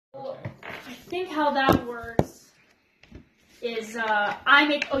think how that works is I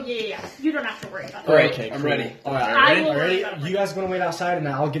make. Oh yeah. You don't have to worry about that. Alright, Okay, I'm cool. ready. Alright, I will ready? worry about it. You guys gonna wait outside and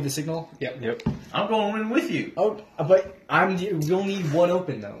I'll give the signal? Yep. I'm going in with you. Oh, but we'll need one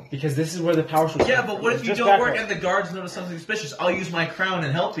open though, because this is where the power source. Yeah, but what if you don't work and the guards notice something suspicious? I'll use my crown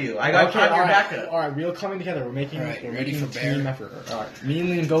and help you. I'm your backup. Alright, we're coming together. We're making Alright, we're ready making for a team bear? effort. Alright, me and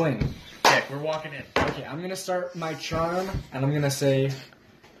Liam go in. Okay, we're walking in. Okay, I'm gonna start my charm and I'm gonna say,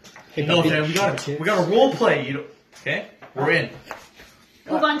 hey, No, puppy, Dan, we got a role play. You don't, okay? We're in.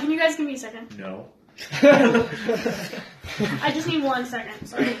 Hold on. Can you guys give me a second? No. I just need 1 second.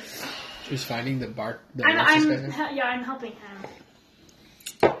 Sorry. Who's finding the I'm helping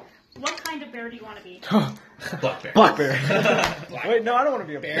him. What kind of bear do you want to be? Black bear. Black bear. Wait, no, I don't want to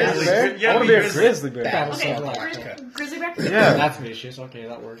be a Bear. black bear. Yeah, I want to be a grizzly. grizzly bear. Battle Okay, Black. Okay. grizzly bear. Yeah, that's vicious. Okay,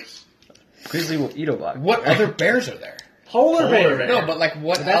 that works. grizzly will eat a black bear. What other bears are there? Polar bear. bear. No, but like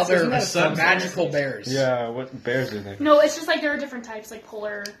what That's- other isn't that a magical bears? Yeah, what bears are there? No, it's just like there are different types, like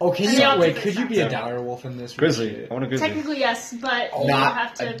polar. Oh, can And you they all wait? do Could you different be a stuff. dire wolf in this? Grizzly. I want a grizzly. Technically, yes, but you Not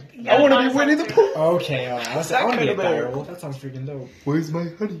have to. I want to be Winnie the Pooh. Okay, alright. I That want to be kind a of bear. dire wolf. That sounds freaking dope. Where's my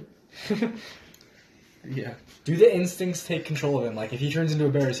honey? Yeah. Do the instincts take control of him? Like, if he turns into a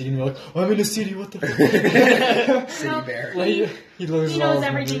bear, is he gonna be like, oh, I'm in a city, what the fuck? City No, bear. Like, he loses He all knows his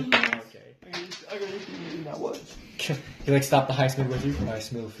everything. memory. He knows. Okay. He like stopped the high smell with you. I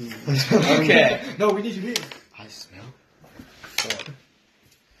smell food. Okay. No, we need you here. I smell.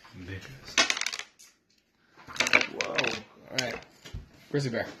 Whoa. Alright.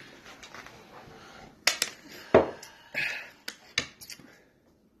 Grizzly bear.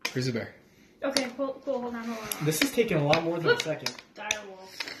 Grizzly bear. Okay, cool. Hold on. This is taking a lot more than a second. Dire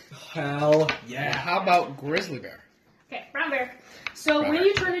wolf. Hell Yeah. How about grizzly bear? Okay, brown bear. So Brown when bear.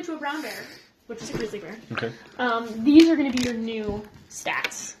 you turn into a brown bear, which is a grizzly bear, Okay. these are going to be your new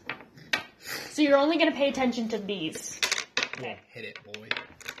stats. So you're only going to pay attention to these. Hit it, boy.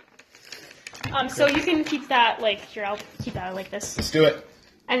 So you can keep that like here. I'll keep that like this. Let's do it.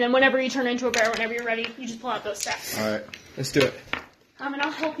 And then whenever you turn into a bear, whenever you're ready, you just pull out those stats. Alright. Let's do it. And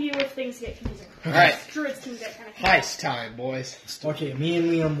I'll help you if things get confusing. Alright. Druids can get kind of confusing. Heist time, boys. Okay, me and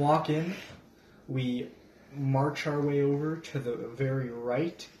Liam walk in. We march our way over to the very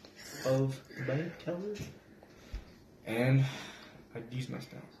right of the bank teller. And I use my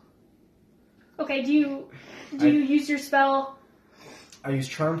spell. Okay, do you use your spell? I use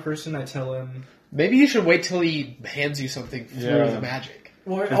Charm Person. I tell him. Maybe you should wait till he hands you something through Yeah. the magic.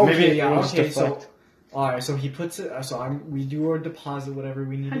 Well, Because maybe okay, it yeah, will just okay. So, deflect. all right. So he puts it. we do our deposit, whatever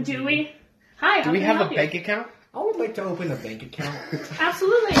we need. to Do we? Hi, Do we have a bank account? I would like to open a bank account.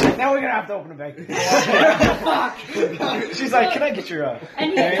 Absolutely. Now we're gonna have to open a bank. She's like, can I get your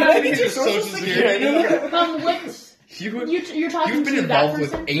And Can I get your social security? what you're talking You've been to that involved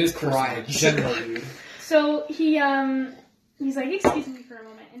with person? 8 crimes. General, dude. So he's like, excuse me for a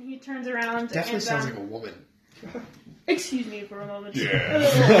moment, and he turns around. Definitely and, sounds like a woman. Excuse me for a moment. Yeah.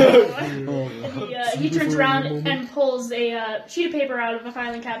 And he turns around and pulls a sheet of paper out of a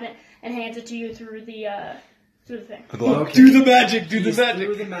filing cabinet and hands it to you through the thing. Okay. Do the magic, do the He's magic.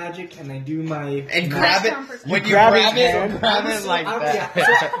 through the magic, and I do my. And grab it. Charm person. When you grab grab his it, hand, grab it like that.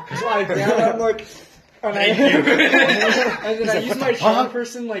 Yeah, so I grab it, I'm like. And Thank I, you. and then I use my charm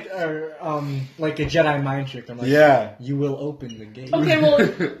person like a Jedi mind trick. I'm like, Yeah. you will open the gate. Okay, well,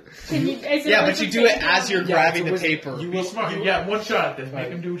 can you? Is it Yeah, like but you the do it same as thing? you're Yeah, grabbing it's a the wizard. paper. You Be will. smart. You got one shot at this. Make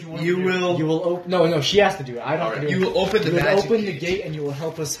him do what you want You him to do. will. You will open. No, she has to do it. I don't have to do You it. will open the You will magic open the gate. gate, and you will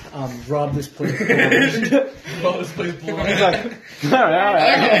help us rob this place. Well, this place blind. He's like,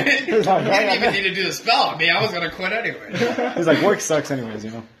 alright. Okay. You didn't even need to do the spell on me. I was gonna quit anyway. He's like, work sucks anyways,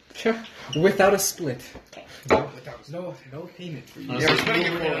 you know. Without a split. No payment for you. Yeah, Yeah, we're we're you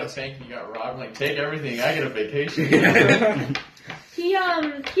gonna were get in a bank and you got robbed. I'm like, take everything. I get a vacation. He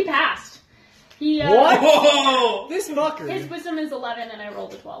passed. He Whoa! This fucker. his wisdom is 11, and I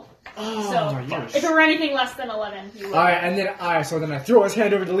rolled a 12. Oh, So yes. if it were anything less than 11, he would. Alright, so then I throw his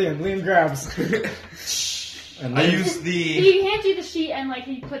hand over to Liam. Liam grabs. And I Liam- use the. He hands you the sheet, and like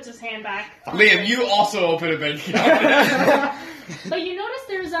he puts his hand back. Liam, you also open a bank account. But you notice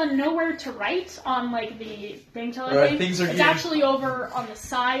there's nowhere to write on like the bank teller Right, thing. things are It's getting- actually over on the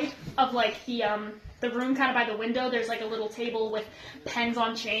side of like the room, kind of by the window. There's like a little table with pens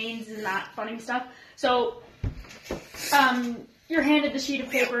on chains and that funny stuff. So, you're handed the sheet of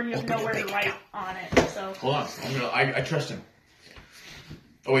paper and you have nowhere to write on it. So Hold on. I trust him.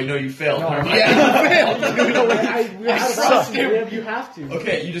 Oh wait, no, you failed. No, Never mind. you have to.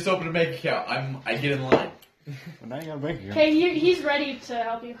 Okay, you just open a bank account. I get in line. Well, now you got a bank account. Okay, he's ready to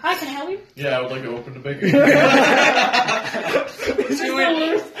help you. Hi, can I help you? Yeah, I would like to open the bank.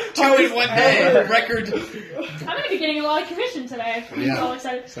 Two in 1 day. Record. I'm gonna be getting a lot of commission today. I'm Yeah. so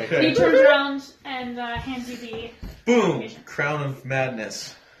excited. Okay. He turns around and hands you the Boom! information. Crown of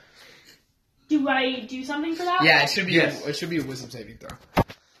Madness. Do I do something for that? Yeah, it should be. Yes. It should be a wisdom saving throw.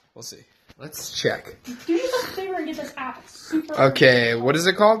 We'll see. Let's check. Do yourself a favor and get this app super. Okay, what is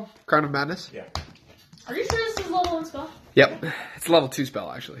it called? Crown of Madness. Yeah. Are you sure this is level 1 spell? Yep, it's a level 2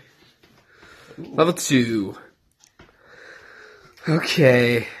 spell actually. Level 2.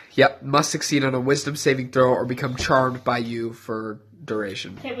 Okay. Yep, must succeed on a wisdom saving throw or become charmed by you for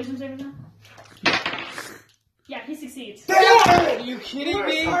duration. Okay, wisdom saving throw? Yeah, he succeeds. Are you kidding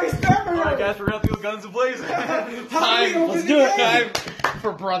me? Alright, guys, we're gonna do Guns Blazing. Time. Let's do it. Time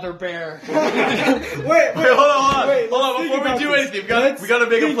for Brother Bear. Wait, Wait, hold on. Wait, Hold on, let's before we think do about anything, this. we gotta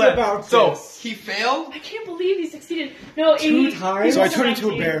make a Think plan. about So, this. He failed? I can't believe he succeeded. No, 2 times? So I turned into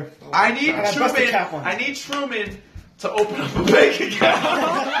a 19. bear. I need And I busted cap one. Truman to open up a bank account.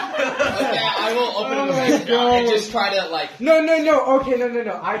 Okay, I will open Oh up a my bank account and God. just try to like. No. Okay,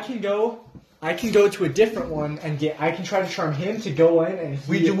 no. I can go to a different one and I can try to charm him to go in and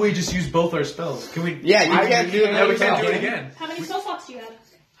he... We just used both our spells. Can we? Yeah, you can't do it. Yeah, we another can't do it spell. again. How many spell slots do you have?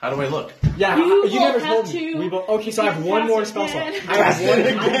 How do I look? Yeah, You you both never have told me. to We both, okay, so I have one more spell slot. again. I have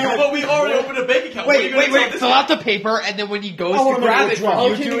one. But we already opened a bank account. What are you Wait, gonna wait, tell fill out the paper, and then when he goes I to wanna grab make it a withdraw. from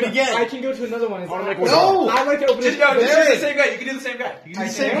you, Okay, do it again. I can go to another one. wanna make a withdraw. I like to open Just it. go. There Just is. the same guy. You can do the same guy. You can do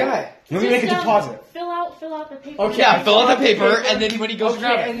the same guy. Let me make a Just, deposit. Fill out the paper. Okay. Yeah, fill out the paper, and then when he goes to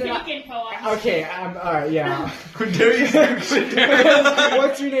grab Okay, it. and then Fake info on okay, alright, yeah. Quindarius.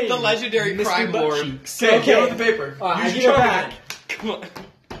 What's your name? The legendary Mr. crime Butt lord. Cheeks. Okay, Okay. get with the paper. I Use give your it charm back. again.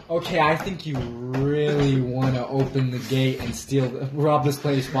 Okay, I think you really want to open the gate and rob this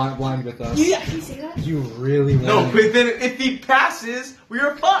place blind with us. You actually say that? You really want No, but then if he passes, we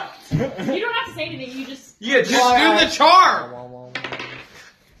are fucked. You don't have to say anything. You just. Yeah, just Just do the charm!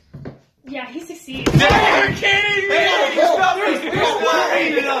 Yeah, he succeeds. Are you kidding me? I still have to give him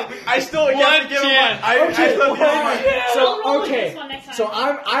chance. I still have to give him I'll roll with okay, this one next time. so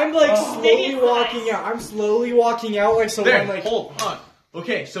I'm like Maybe slowly it's walking nice. out. I'm slowly walking out like so. There, I'm like, hold on.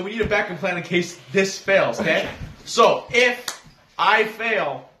 Okay, so we need a backup plan in case this fails, okay? So, if I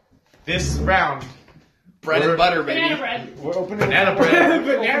fail this round, Bread and butter, baby. Banana bread. We're opening banana bread.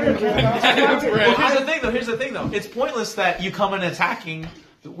 banana bread. Well, here's the thing though. It's pointless that you come in attacking.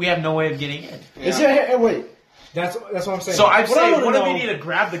 We have no way of getting in. Is it? Wait. That's what I'm saying. So I'm What I saying wanna one of you know- need to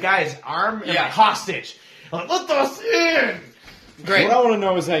grab the guy's arm and Yeah. like, hostage. Like, let us in! Great. What I want to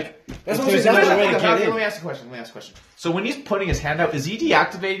know is like, That's if what I'm there's saying. another That's way to what get Let in. me ask a question. So when he's putting his hand out, is he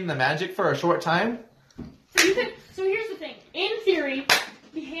deactivating the magic for a short time? So here's the thing. In theory,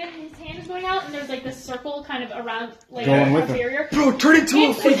 his hand is going out, and there's like this circle kind of around like Going a with him. barrier. Bro, turn into a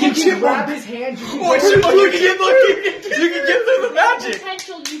If you can grab his hand, you can. You can give them the magic!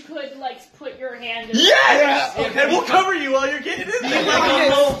 Potential, you could like put your hand. In Yes! Yeah. And we'll cover you while you're getting in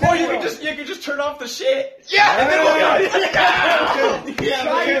there. Or you can just turn off the shit. Yeah! And then we'll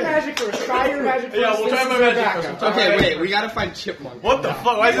Try your magic first. Try your magic first. Yeah, we'll This try is my the magic backup. first. Okay, wait, we gotta find Chipmunk. What the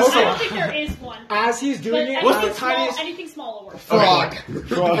fuck? Why is this I don't so... think there is one. As he's But doing it, anything What's the small, tiniest- anything small will work. Frog.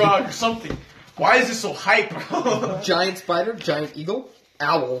 Frog or something. Why is this so hype, bro? Giant spider, giant eagle,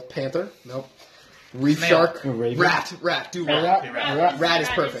 owl, panther, nope. Reef Snail. shark, A raven. rat, do Rat. rat. Rat is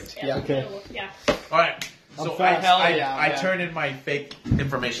perfect. Yeah. Okay. Yeah. Alright. So fast. Hell I yeah, man. turn in my fake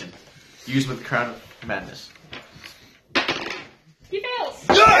information. Used with the Crown of Madness. He fails.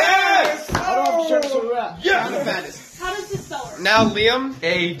 Yes! I don't have to check the rat. Crown of Madness. How does this spell work? Now Liam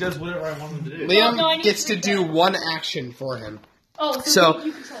A does whatever I want him to do. Well, no, I Liam need gets to to read do that. one action for him. Oh, So,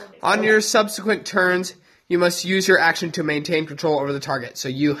 you control it. On your subsequent turns, you must use your action to maintain control over the target. So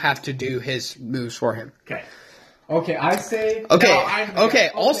you have to do his moves for him. Okay. okay, I say. Okay. No, I'm the Okay.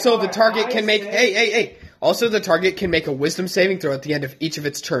 guy. Also, the alright, target I can make. say- Hey. Also, the target can make a Wisdom saving throw at the end of each of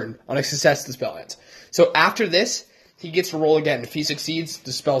its turn. On a success, the spell ends. So after this, he gets to roll again. If he succeeds,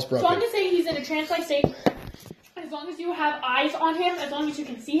 the spell's So I'm broken. gonna say he's in a trance-like state. As long as you have eyes on him, as long as you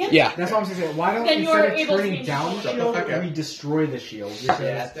can see him. Yeah. That's what I'm saying. Why don't Then instead you're of able to turning be down the controlled. shield, we destroy the shield? You're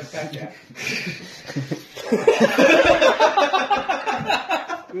saying this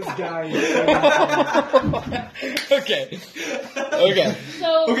guy. Is Okay. Okay.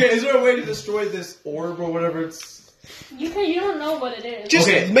 So Okay, is there a way to destroy this orb or whatever it's... you don't know what it is. Just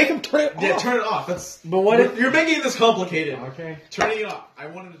Okay. make him turn it Yeah, off. turn it off. That's... But what if? You're making this complicated. Okay. Turning it off. I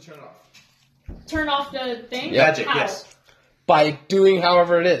wanted to turn it off. Turn off the thing. Yeah. Magic, How? yes. By doing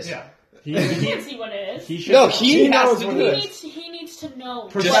however it is. Yeah. You can't see what it is. He should. No, he has knows to what do it it. is. He needs to know.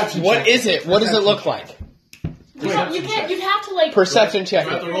 Just, what is it? What does it look like? You can't. You'd have to like Perception check.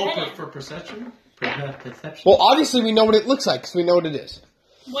 Do I have to it. roll for perception? Perception. Well, obviously we know what it looks like because we know what it is.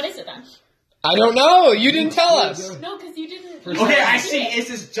 What is it then? I don't know. You didn't tell us. No, because you didn't. Okay, I see. It's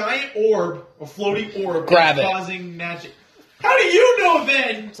this giant orb, a floating orb, Grab that's it. causing magic. How do you know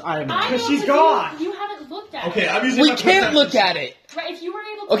then? I know, Because she's but gone. You haven't looked at Okay, it. I'm using We my can't perception. look at it. Right, if you were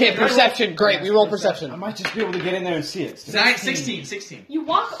able to. Okay, perception. Great. We roll I perception. might just be able to get in there and see it. 16. You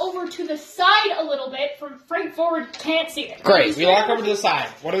walk over to the side a little bit from straight forward, can't see it. Great. We walk over to the side.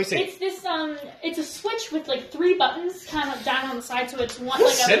 What do we see? It's this it's a switch with like 3 buttons kind of down on the side, so it's one What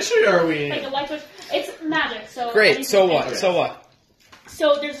like century are we like a in? light switch. It's magic, so Great. anything So can what? do it. So what?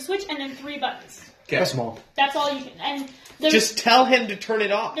 So there's a switch and then 3 buttons. That's small. That's all you can. And there's Just tell him to turn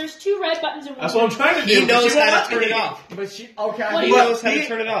it off. there's 2 red buttons and one. That's what I'm trying to do. He but knows you won't how let to turn me. it off. But she, okay. What He do you- knows how to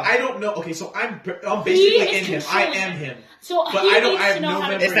turn it off. I don't know. Okay, so I'm He basically is in him. I controlling am it. him. So But he I don't- needs I have to know no how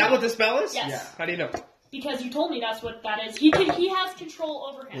to memory. Is turn that it what off. the spell is? Yes. How do you know? Because you told me that's what that is. He has control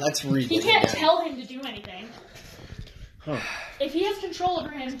over him. Let's read He it can't again. tell him to do anything. If he has control over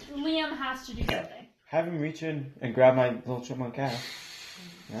him, Liam has to do something. Have him reach in and grab my little chipmunk calf.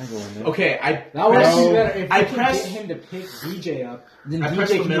 And I go in there. Okay, That would actually be better. If I I can press- get him to pick DJ up, then I press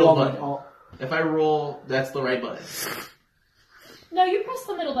DJ the can middle do all button. the... All, if I roll, that's the right button. No, you press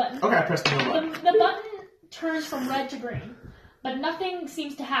the middle button. Okay, I pressed the middle button. The button turns from red to green, but nothing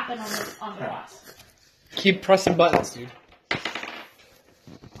seems to happen on the glass. Keep pressing buttons, dude.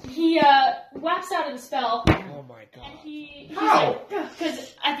 He whaps out of the spell, Oh my god. and he's How?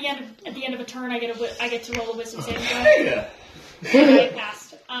 because at the end of a turn, I get to roll a wisdom saving throw. Hey! And I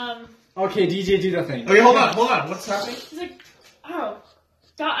passed. okay, DJ, do the thing. Okay, hold on. What's happening? He's like, oh,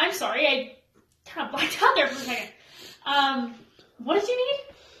 God, I'm sorry, I kind of blacked out there for a second. What did you need?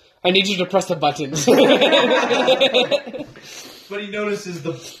 I need you to press the buttons. But he notices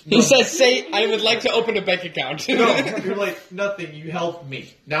the. He says, "Say, I would like to open a bank account." No, you're like, nothing, you helped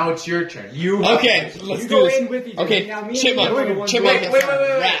me. Now it's your turn. You. Okay, let's You do go this. in with each other. Okay, Now me and chipmunk, you are the ones chipmunk, doing Wait.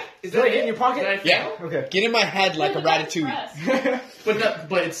 rat. Is Did I that get in your pocket? Did I Yeah. fail? Okay. Get in my head like a But that's ratatouille. press.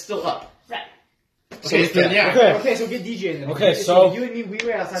 But it's still up. Right. Okay, it's then dead. yeah. Okay, so get DJ in then. Okay, so- you and me, we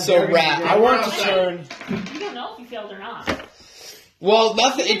were outside. So there, rat. DJ. I want to outside. turn. You don't know if you failed or not. Well,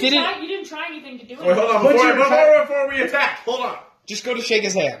 nothing. You It didn't. Try, you didn't try anything to do it. Wait, hold on. But Before, you're before we attack, hold on. Just go to shake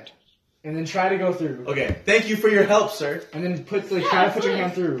his hand. And then try to go through. Okay, thank you for your help, sir. And then try to put your absolutely.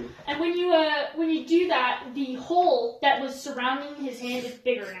 hand through. And when you do that, the hole that was surrounding his hand is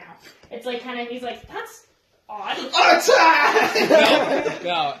bigger now. It's like kind of he's like, that's odd. Attack!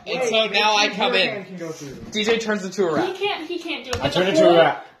 No. And Wait, so now I your come hand in. Can go through. DJ turns into a rat. He can't do it. I But turn the into a hole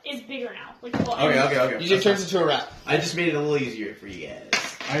rat. Is bigger now. Like the hole. Okay. DJ turns into a rat. I just made it a little easier for you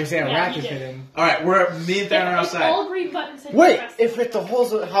guys. I was saying a Yeah, rat you can did. fit in. Alright, me and Thanon are If outside. all green buttons. and Wait, press if them. it the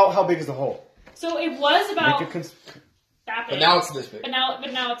hole's how big is the hole? So it was about Make a that big. But now it's this big. But now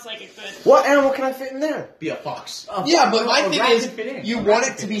it's like a good. What animal can I fit in there? Be a fox. Yeah, but my A thing rat is, can fit in. you A want rat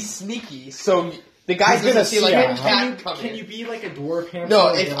it to can be fit sneaky, so the guy He's gonna doesn't see like see a it. cat coming. Can you be like a dwarf hamster? No,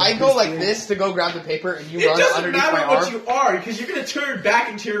 like if a- I go like this to go grab the paper and you It run doesn't underneath matter my what arm, you are, because you're going to turn back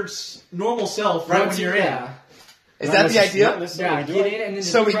into your normal self right when you're in. Yeah. is that the idea? Yeah, get in and then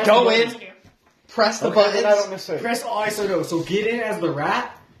So just we press go the in, buttons. press the Okay, then I don't buttons. necessarily. Press all ISO go. So get in as the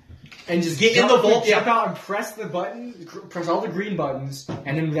rat, and just Get in the vault, jump yeah. out and press the button, press all the green buttons,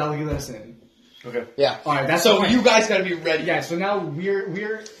 and then that'll get us in. Okay. Yeah. All right, that's So the plan. you guys gotta be ready. Yeah, so now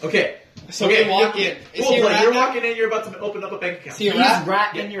we're Okay. So okay, we walk in. Is Cool, he a but rat you're now? walking in, you're about to open up a bank account. Is he a he's rat?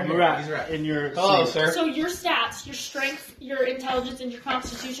 rat Yeah, in your I'm hand. a rat. He's a rat. In your. Hello, sleeve. sir. So your stats, your strength, your intelligence, and your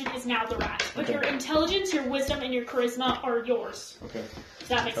constitution is now the rat. But your intelligence, your wisdom, and your charisma are yours. Okay. Does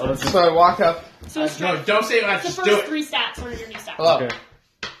that make Oh, sense? So I walk up. So No, strength, don't say that. the Just first do it. 3 stats are your new stats. Hello. Okay.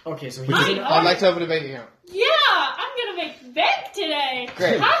 Okay, so Hi, he's in. I'd like to open a bank account. Yeah, I'm gonna make bank today.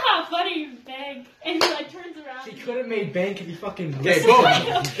 Great. Haha, funny bank. And he like turns around. He could have made bank if he fucking. Okay,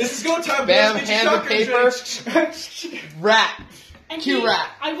 listened. boom. This is go time. Bam, boys. Get hand your the shotgun paper. drinks. Rat. And Cue rat.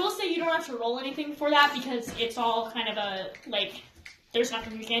 I will say you don't have to roll anything for that because it's all kind of a like. There's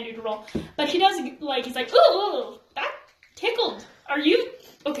nothing you can do to roll. But he does like he's like, ooh, that tickled. Are you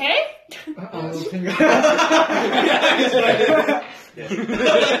okay?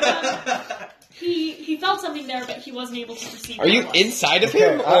 He felt something there, but he wasn't able to perceive. Are you what it was. inside of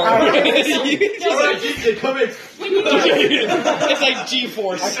him? Okay, Or Alright, come in. When you it's like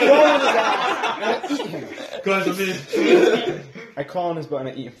G-force. Go ahead, I'm in. I crawl on his butt and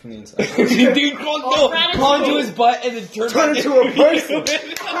I eat him from the inside. Dude, crawl into his butt and then turn back into a person. No,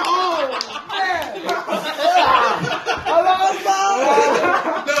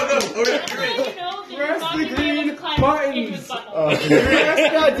 okay, Just to let you know that you're not gonna be able to climb into his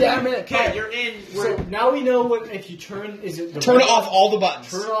butthole. God damn it! Okay, you're in. So now we know what if you turn. Is it the Turn right off button? all the buttons,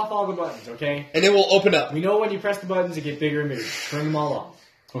 Turn off all the buttons, okay? and then we'll open up. We know when you press the buttons, it get bigger and bigger. Turn them all off.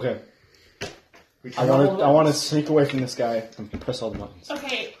 Okay. We I turn all want the to. I want to buttons. sneak away from this guy and press all the buttons.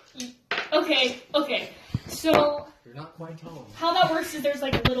 Okay. Okay. So You're not quite tall. how that works is there's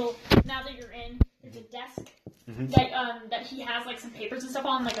like a little. Now that you're in, there's a desk that he has like some papers and stuff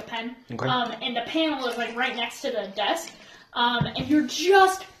on, like a pen. Okay. And the panel is like right next to the desk. And you're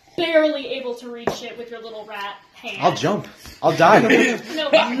just barely able to reach it with your little rat hand. I'll jump. I'll die. No,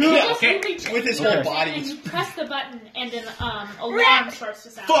 Okay. you reach it With his and whole then body. you press the button, and an alarm starts to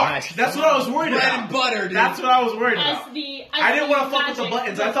sound. Fuck! That's what I was worried Bread about. and butter, dude. That's what I was worried As about. the I didn't want to fuck with the magic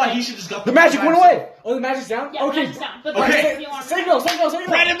buttons. I goes thought like- he should just got The magic went away. Oh, the magic's down? Yeah, okay. magic's down. But Okay. the alarm Signal.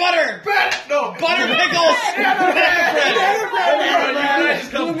 Bread and butter. No, Butter pickles.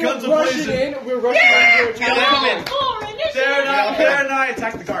 Just come guns We're rushing a-blazing. in. We're rushing in. We all come in. Four initiative. Darren and I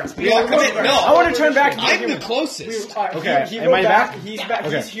attack the guards. We all come in. I No, want to turn back. I'm the closest. Okay, He am rolled I back. back? He's Yeah. back.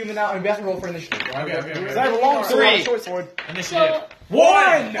 Okay. He's human now, and we have to roll for initiative. Okay. Because I have a long sword. Three. Short sword. Initiative. So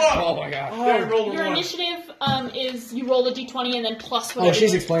One! Oh my god. Darren rolled a your one. initiative is you roll a d20 and then plus Oh, whatever.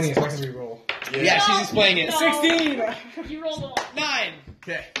 she's explaining it, so I can re-roll. Yeah, she's explaining it. No. 16! You roll the one. 9.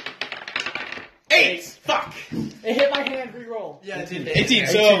 Okay. 8. Fuck. It hit my hand, re-roll. Yeah, it did. 18.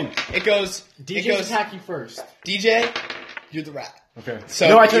 So it goes. It DJ's goes. attacking first. DJ, you're the rat. Okay. So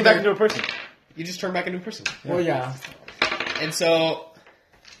no, I turn either- back into a person. You just turn back into a person. Well, yeah. And so.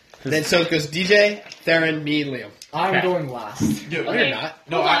 Then so it goes DJ, Theron, me, and Liam. I'm Okay. going last. Dude, Okay. You're not.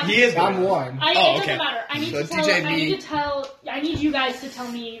 No, Hold on. he is. I'm going. one. It Oh, doesn't okay. matter. I need So to tell. DJ, I me. need to tell. I need you guys to tell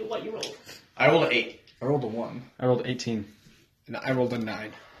me what you rolled. I rolled an 8. I rolled a 1. I rolled 18. And I rolled a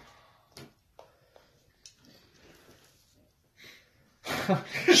 9.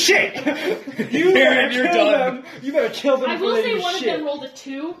 Shit! You Aaron, you're kill done. them. You better kill them I before will they say do one of shit. them rolled a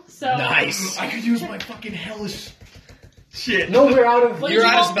 2. So Nice. I could use my fucking hellish shit. No, we're out of... What You're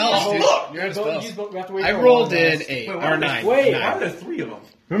did you out of roll? spells, Oh, dude. look! You're out of Don't spells. use both- we have to wait I for rolled one an last. 8 Wait, or why 9. Wait, Why Nine. are there 3 of them?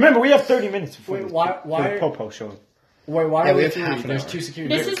 Remember, we have 30 minutes before Wait, the, why- the Popo show. Wait, why Yeah, are we we have three? half an There's hour. 2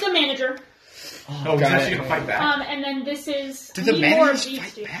 security. This is the manager. No, he's got actually it. gonna fight back. And then this is. Did the need more of managers these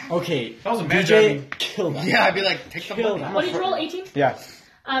fight two. back? Okay, That was a manager. I DJ, mean, kill that. Yeah, I'd be like, take the Kill money. that. What did you roll? 18. Yeah.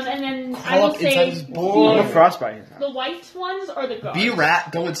 And then I Crawl will up inside say his I'm board. a frostbite. the white ones or the guards. Be a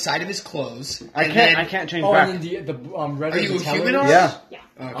rat, go inside of his clothes. I and can't. then- I can't change Oh, back. and then the red Are are you the a human tellers? already? Yeah.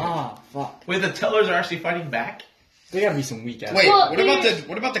 Okay. Ah, fuck. Wait, the tellers are actually fighting back? They gotta be some weak ass. Wait, Well, what they-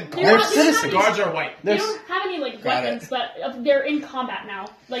 about the They're guards? not- citizens. The guards are white. They There's- don't have any like Got weapons, but they're in combat now.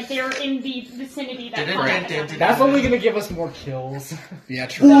 Like they're in the vicinity that combat is happening. That's only gonna give us more kills. Yeah,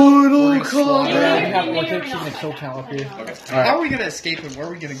 true. They Claw. may- Yeah, we they have may more or may keeping not the fight kill back, count up depending here. on- Alright. How are we gonna escape and where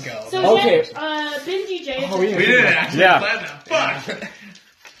are we gonna go? So Okay. then, Ben DJ, Oh, we We didn't actually Yeah. plan that. Fuck!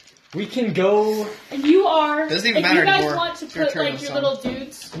 We can go. and you are. Doesn't even if matter you guys anymore. want to It's your put turn like to your decide. little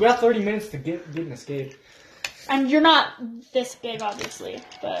dudes, We have 30 minutes to get an escape. and you're not this big, obviously,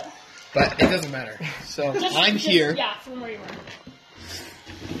 but But it doesn't matter. So just, I'm just- here. Yeah, from where you were.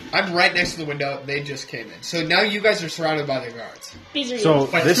 I'm right next to the window. They just came in. So now you guys are surrounded by the guards. These are So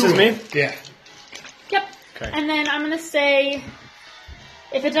you. Like this two is of me. them. Yeah. Yep. Okay. And then I'm gonna say,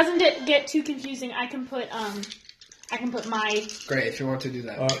 if it doesn't get too confusing, I can put my. Great, if you want to do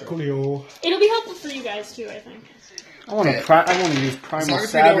that. sure. Coolio. It'll be helpful for you guys too, I think. I want to. Okay. I want to use As primal long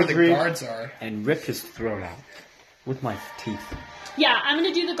as we know where the savagery guards are. and rip his throat out with my teeth. Yeah, I'm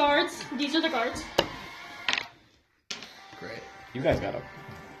gonna do the guards. These are the guards. Great. You guys got up.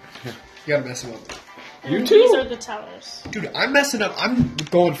 You gotta mess him up. And You then too? These are the tellers. Dude, I'm messing up. I'm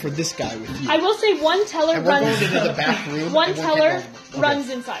going for this guy with you. I will say one teller And we're going runs. into the back room. One and we'll teller take all- runs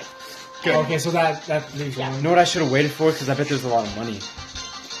inside. Good. Okay, so that leaves Yeah. one. You know what I should have waited for? Because I bet there's a lot of money.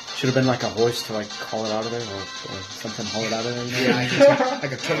 Should have been like a horse to like call it out of there, or something haul it out of there. You know? Yeah, I can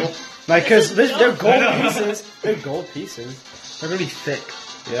like a turtle. Like, because they're gold I know. pieces. They're gold pieces. They're really thick.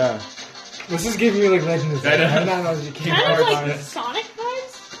 Yeah. This is giving you like Legend of I know. Zelda. I'm not knowing you can't Kind of hard like on it. Sonic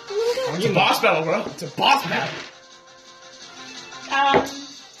vibes. A little It's a boss battle, bro. It's a boss battle. bit.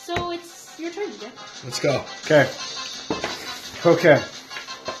 So it's your turn, DJ. Let's go. Okay. Okay.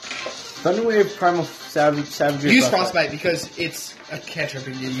 Thunderwave, primal savagery. Use frostbite because it's a cantrip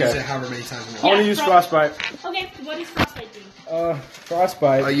and you use Okay. it however many times you I want. want to Yeah, use frost- frostbite. Okay, what does frostbite do?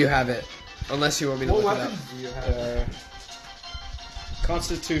 Frostbite. Oh, you have it. Unless you want me to What look it up. weapons do you have?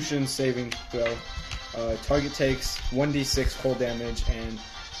 Constitution saving throw. Target takes 1d6 cold damage and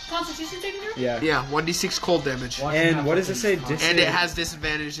Constitution saving throw? yeah. Yeah, 1d6 cold damage. Watch And him what have does it say? fucking And it has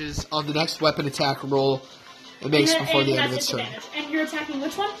disadvantages on the next weapon attack roll it makes And before the end has of its turn. disadvantage. And you're attacking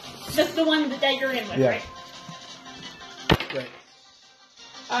which one? The one that you're in with, Yeah. right?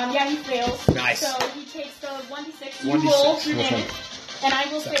 Yeah, he fails. Nice. So he takes the 1d6. You 1d6. roll your Which damage, and I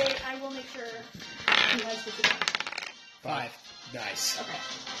will say I will make sure he has disadvantage. 5. Nice. Okay.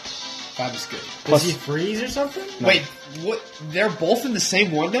 5 is good. Does he freeze or something? Wait, what? They're both in the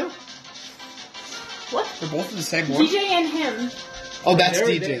same one now? What? They're both in the same one? DJ and him. Oh, that's They're-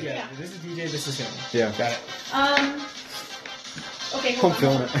 DJ. Yeah, Yeah. this is DJ, this is him. Yeah. Got it. Okay, I'm hold on.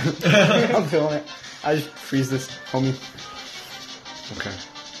 feeling it. I'm feeling it. I just freeze this, homie. Okay.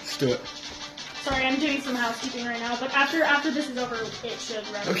 Let's do it. Sorry, I'm doing some housekeeping right now, but after this is over, it should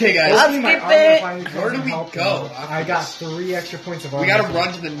run. Okay, guys. Hopefully my Skip armor it. finally Where comes do and we helps go me. after I got this? 3 extra points of armor. We gotta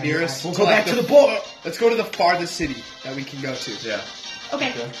run to the nearest. We'll to go like back to the boat. Let's go to the farthest city that we can go to. Yeah.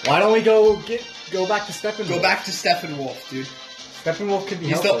 Okay. Why don't we go back to Steppenwolf? Go back to Steppenwolf, dude. Steppenwolf could be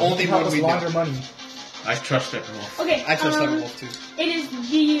He's the helpful. He only can help one us we know. launder money. I trust Steppenwolf. Okay. I trust Steppenwolf too. It is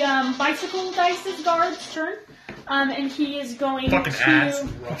the bicycle dice's guard's turn, and he is going Fucking to ass.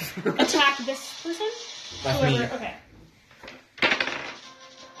 attack this person. That's Whoever. me. Okay.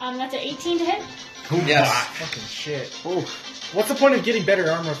 That's an 18 to hit. Yes. Fucking shit. Oh. What's the point of getting better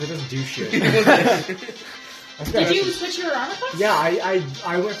armor if it doesn't do shit? Did you switch your armor class? Yeah,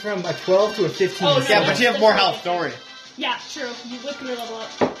 I went from a 12 to a 15. Oh, no, Yeah, but you have more health, don't worry. Yeah, true. You whip your level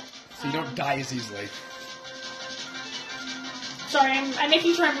up. So you don't die as easily. Sorry, I'm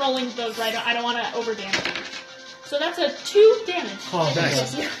making sure I'm rolling those right. I don't want to over damage you. So that's a 2 damage. Oh,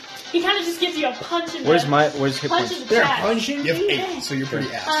 nice. He kind of just gives you a punch in Where's the hit punch points? in the They're chest. punching You have me? 8, so you're pretty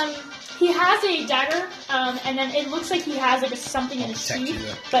ass. He has a dagger, and then it looks like he has like something in I'll his protect you,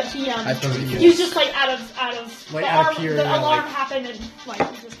 sheath, though. but he I believe you. he's just like out of Like, the, out of arm, pure, the yeah, alarm like- happened and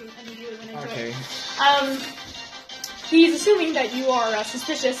like he just immediately went into Okay. it. He's assuming that you are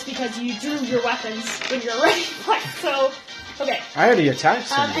suspicious because you drew your weapons when you're ready. Like so, okay. I already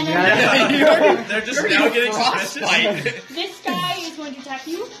attacked And somebody. then They're just You're now in getting frostbite. suspicious. this guy is going to attack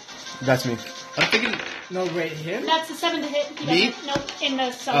you. That's me. I'm thinking. No, wait, him? That's a 7 to hit. He Me? doesn't. Nope. In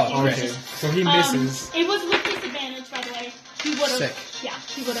the Oh, which okay. is So he misses. It was with disadvantage, by the way. He would Sick. have. Yeah,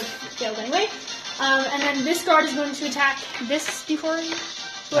 he would have failed anyway. And then this guard is going to attack this before.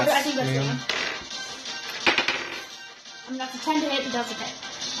 Whoever, I think that's him. him. That's a 10 to hit. It does a hit.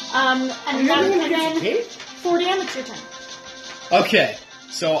 And then 4 damage. Your turn. Okay,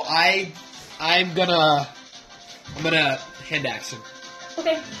 so I'm gonna hand axe him.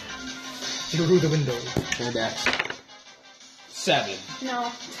 Okay. Through the window. Hand axe. 7.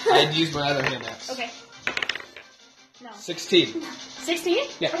 No. I'd use my other hand axe. Okay. No. 16. 16?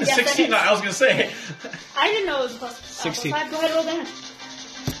 Yeah. Oh, yes, that 16, hits. I was gonna say. I didn't know it was plus 16. 5. Go ahead and roll damage.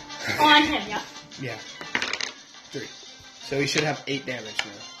 On him, yeah. Yeah. 3. So he should have 8 damage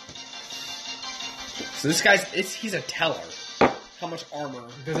now. So this guy's he's a teller. How much armor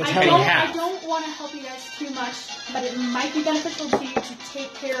Does it does tell he you I have? don't want to help you guys too much, but it might be beneficial to you to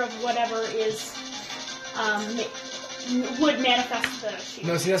take care of whatever is would manifest the shield.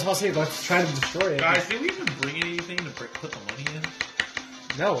 No, see, that's what I'll say. Let's try to destroy it. Guys, did we even bring anything to put the money in?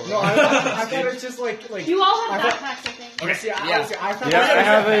 No, I thought it was just like. You all have I thought- backpacks, I think. Okay, See, Yeah. honestly, I thought Yeah, this I was-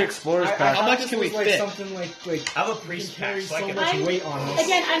 have an explorer's I pack. How much thought can this we was fit? Something like I have a you priest can carry pack, so I so can much I'm- weight on us.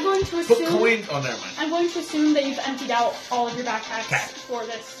 Again, I'm going to put assume. coins. Oh, never mind. I'm going to assume that you've emptied out all of your backpacks Okay. for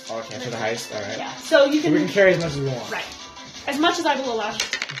this. Okay, for the heist, alright. Yeah, so you So can. we can carry as much as we want. Right. As much as I will allow you.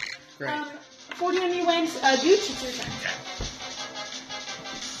 Great. 40 on you went. Gooch, it's your turn.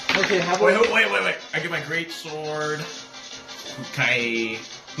 Okay, how about Wait. I get my great sword.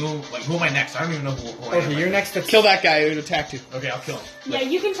 Who am I next? I don't even know who I am. Okay, you're next to Kill that guy who attacked you. Okay, I'll kill him. Yeah,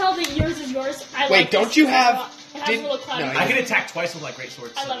 you can tell that yours is yours. I Wait, like don't this. you have- It has did- a little cloud. no, I can attack twice with my great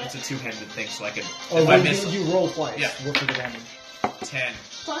sword. I So love it's it. a two-handed thing, so I can. Oh, if I wait, miss, you roll twice. Yeah. What for the damage? 10.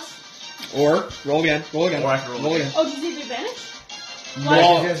 Plus. Or roll again. Roll again. Or I can roll again. Oh, did you see the advantage?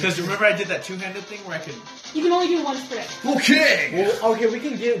 Roll. Because remember I did that two-handed thing where I could. You can only do once per day. Okay. Well, okay, we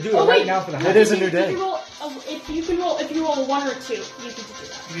can do it Oh, right wait. now for the It heist. is a If new you- day. If you roll a 1 or 2, you can just do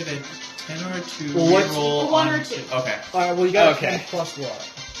that. I get a 10 or a 2. Well, what's- roll one on or two. Okay. Alright, well, you got Okay. 10 plus what?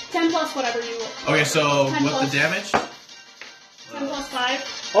 10 plus whatever you roll. Okay, so 10 what's plus. the damage? 10 plus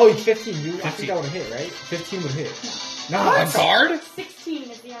 5. Oh, it's 15. I 15. think that would hit, right? 15 would hit. No, A that's guard?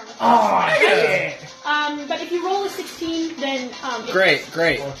 16 is the armor. Oh, shit. But if you roll a 16, then it- Great.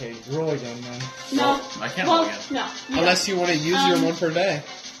 Okay, roll again, then. No. I can't well, roll again. No. you Unless you want to use your one per day.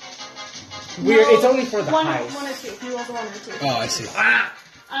 don't. Weird, No, it's only for the one, heist. 1 or 2. You roll a 1 or 2. Oh, I see. Ah!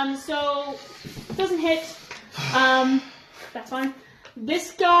 So it doesn't hit. That's fine.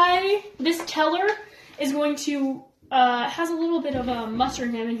 This guy, this teller, is going to has a little bit of a muster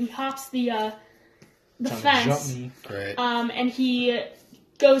in him, and he hops the Trying to jump fence. me. Great. And he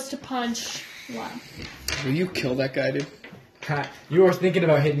goes to punch. Wow. Will you kill that guy, dude? You were thinking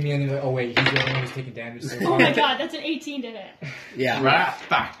about hitting me, and you're like, oh wait, he's the only one who's taking damage. So Oh my god, that's an 18 to hit. Yeah. Right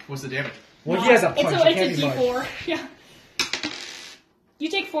back. What's the damage? Well, he has a punch. It's It a can't be much. D4. Yeah. You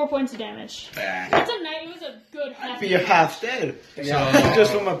take 4 points of damage. That's a nice. It was a good hefty. You're half dead. Yeah.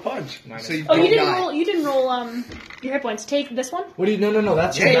 Just from a punch. So you Oh, you don't didn't die. roll. You didn't roll your hit points. Take this one. What do you? No.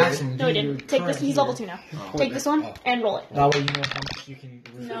 That's your Yeah, maximum. No, he Your didn't. Take this. current He's level healer. 2 now. Take this one and roll it. That way you know how much you can.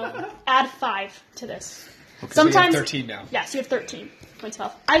 No, add 5 to this. So you have Sometimes 13 now. Yes, you have 13 points of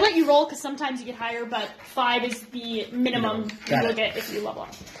health. I let you roll because sometimes you get higher, but 5 is the minimum you Got will it. get if you level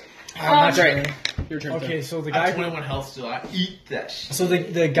up. That's right. Your turn. Okay, so the I guy. have 21 health still. I eat that shit. So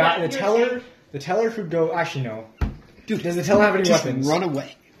the guy, Yeah, the teller could go. Actually, no. Dude, does the teller have any Just weapons? run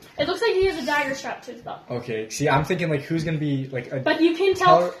away. It looks like he has a dagger strapped to his belt. Okay. See, I'm thinking like who's gonna be like a. But you can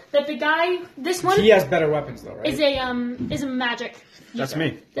tell Teller- that the guy, this one, He has better weapons though, right? is a magic. That's user.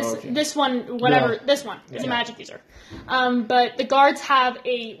 me. This Oh, okay. this one, whatever. Yeah. This one is a Yeah. magic user. But the guards have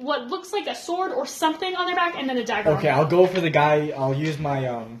a what looks like a sword or something on their back, and then a dagger. Okay, on I'll go for the guy. I'll use my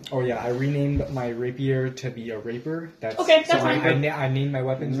Oh yeah, I renamed my rapier to be a raper. That's Okay, that's so fine. I named my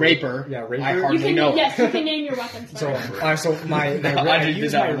weapons Raper. Yeah, raper. I You hardly can know. yes, you can name your weapons. So sorry. so my No, I I did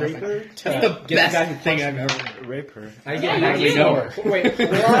use that my one. raper That's to the get the best guy who thing punched I've me. ever. Raper. I Yeah, get you actually do. know her. Wait,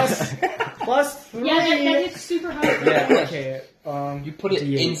 plus 3. Yeah, that hits super hard. Yeah, okay. You put it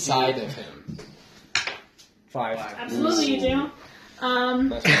D8, inside of him. 5. Absolutely, you do.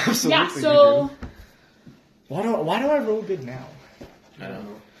 Absolutely Yeah. you So Why do I roll good now? I don't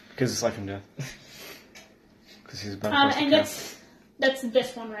know. Because it's life and death. Because he's about and that's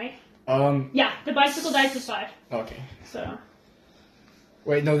this one, right? Yeah. The bicycle dice is 5. Okay. So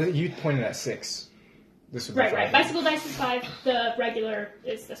Wait, no, you pointed at 6. This would be right. 5. Bicycle dice is 5. The regular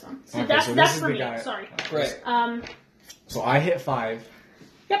is this one. So Okay, that's so this that's is for the me. guy. Sorry. Right. So I hit 5.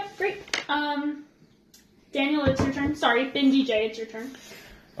 Yep. Great. Daniel, it's your turn. Sorry, Ben DJ, it's your turn.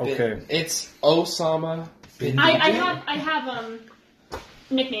 Okay. It's Osama bin I DJ. have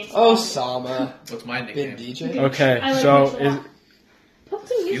nicknames. Osama What's my bin nickname? DJ. Okay, I like so Mitchell a lot. Put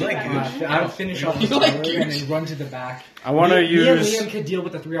some music like back Gooch? on. I'll finish off the You like timer and Gooch? then run to the back. I want to Me and use Liam can deal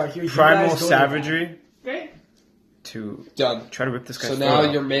with the 3 out here. You Primal guys go to the back. Savagery Great. to Done. try to rip this guy's So throat now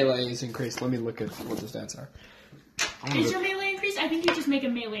out. your melee is increased. Let me look at what the stats are. Is your melee increased? I think you just make a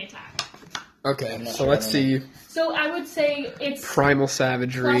melee attack. Okay, so let's see. So I would say it's Primal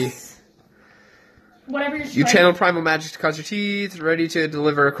Savagery. plus whatever your You strength- channel primal magic to cause your teeth, ready to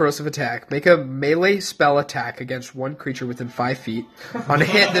deliver a corrosive attack. Make a melee spell attack against one creature within 5 feet. On a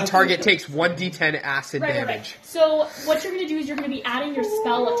hit, the target takes 1d10 acid Right. damage. So what you're going to do is you're going to be adding your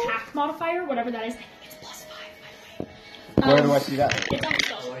spell attack modifier, whatever that is. I think it's plus 5, by the way. Where do I see that? It's on the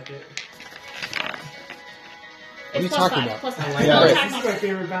spell. I like it. What are you It's plus talking 5, about? plus 5. I Yeah, Spell right. attack This is my modifier.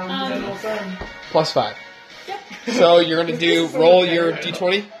 favorite balance of all time. Plus 5. Yep. So you're going to do, roll your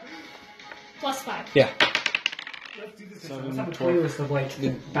d20? Plus 5. Yeah. Let's do this. Let's have a playlist of like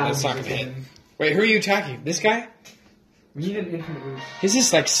That's not gonna hit. Wait, who are you attacking? This guy? We need an infinite loop. His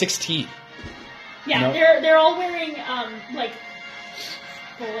is like 16. Yeah, Nope. they're all wearing like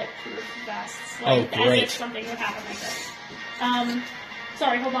bulletproof vests. Like, Oh, great. As if something would happen like this.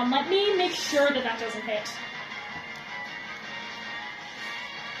 Sorry, hold on. Let me make sure that that doesn't hit.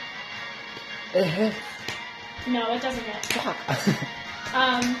 No, it doesn't hit.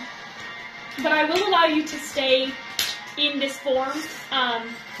 But I will allow you to stay in this form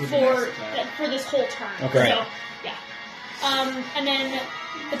for this whole turn. Okay. So, yeah. And then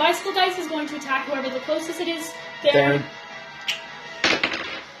the bicycle dice is going to attack whoever the closest it is. There. Darren.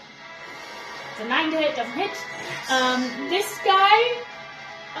 It's a 9 to hit, doesn't hit. This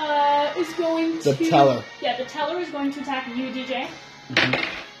guy is going to... The teller. Yeah, the teller is going to attack you, DJ.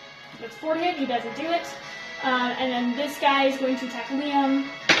 That's 4 to hit, he doesn't do it. And then this guy is going to attack Liam.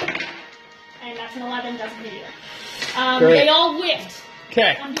 And that's an 11, doesn't hit either. Great. They all whiffed.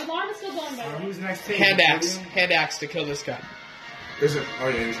 Okay. The alarm is still going, by the way. Who's next? Page? Hand axe. Hand axe to kill this guy. Is it? Oh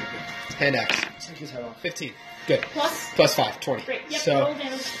yeah, you should. Hand axe. 15. Good. Plus? Plus 5, 20. Great, yep, So, roll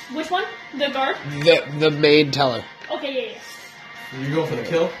damage. Which one? The guard? the main teller. Okay, yeah. You go for the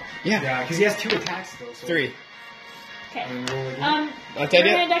kill? Yeah. Yeah, because he has 2 attacks though. So 3. Okay. And roll again. Not dead your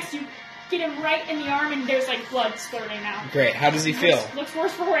yet? hand axe, you get him right in the arm, and there's like blood splurting now. Great. How does he feel? Looks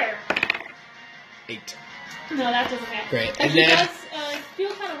worse for wear. 8. No, that doesn't happen. Great. But And he then- does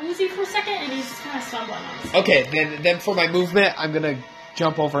feel kind of woozy for a second, and he's just kind of stumbling on this. Okay, then for my movement, I'm gonna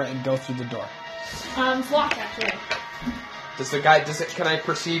jump over and go through the door. It's locked, actually. Can I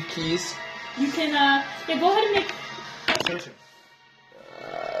perceive keys? You can, yeah, go ahead and make...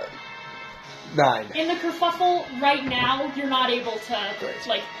 9. In the kerfuffle right now, you're not able to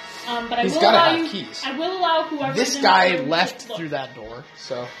like. But I He's will gotta allow have you. keys. I will allow whoever. This guy left through that door,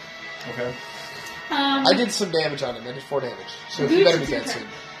 so Okay. I did some damage on him. I did 4 damage, so Good, he better be it's your dead turn.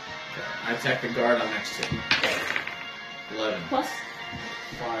 soon. I attack the guard I'm next to. 11. Plus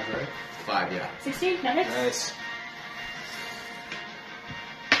 5, right? 5, yeah. 16. That hits. Nice.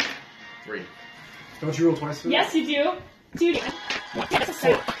 3. Don't you roll twice for that? Yes, you do. Dude, yeah, that's a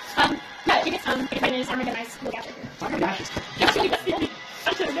set. Yeah, it gets it is armor nice look after here. Actually, that's the only.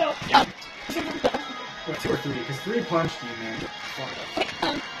 I don't know. Or 2 or 3, because 3 punched you, man.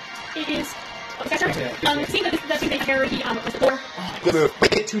 It is. Seeing that this they carry the door. Good move.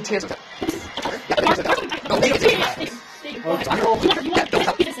 Wait, get 2 chances. You want to get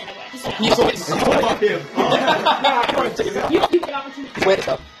this in a way. He's always You get opportunity. Wait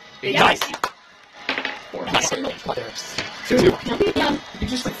up. Nice. 4. You You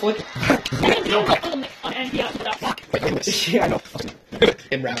just like flick it. Yeah, I know.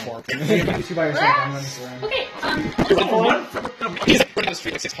 In rap form. You can see by yourself, I'm running around. Okay, He's running the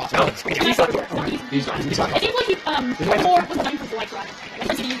street like 6 hospital. I think like you, before was time for the light run. I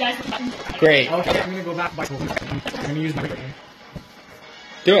see you guys with buttons. Great. Okay, I'm gonna go back by I'm gonna use my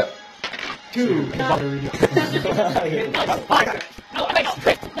Do it. 2. Oh, wait, no.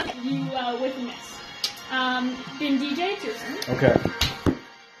 You, with miss. Then DJ, it's your turn. Okay.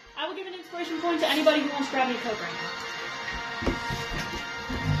 I will give an inspiration point to anybody who wants to grab me a coke right now.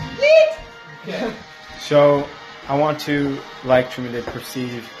 So I want to, like Truman did,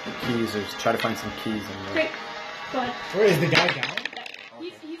 perceive keys or try to find some keys. Great. Go ahead. Where is the guy down?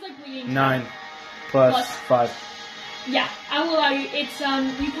 He's like bleeding. 9 plus Plus. 5. Yeah, I will allow you. It's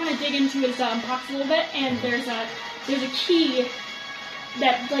you kind of dig into his pockets a little bit, and there's a key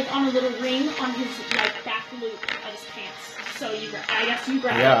that's like on a little ring on his like back loop of his pants. So I guess you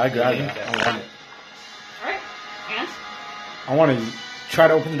grab Yeah, it. I grab it. I want it. All right, and I want to try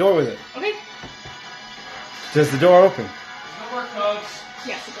to open the door with it. okay, Does the door open? No more codes.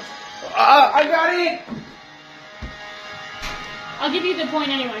 yes, it does. I got it! I'll give you the point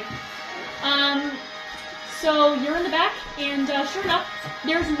anyway. So you're in the back, and sure enough,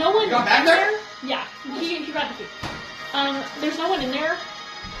 there's no one got back in there? Yeah, he grabbed the key. There's no one in there.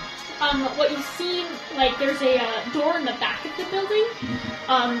 What you've seen, like, there's a door in the back of the building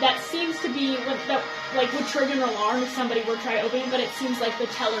that seems to be that like would trigger an alarm if somebody were to try to open it, but it seems like the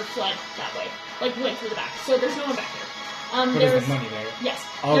teller fled that way, like went through the back. So there's no one back there. But There's there's the money there. yes,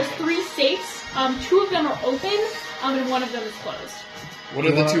 Okay. there's 3 safes. 2 of them are open, and one of them is closed. What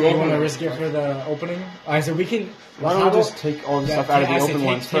are the 2 You want to open risk it for the opening? Alright, so we can. Why don't we just take all the stuff out of the open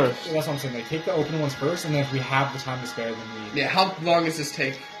ones first? That's what I'm saying. Like, take the open ones first, and then if we have the time to spare, then we. Yeah, how long does this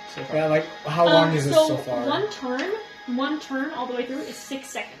take so far? Yeah, like how long is this so far? One turn all the way through is 6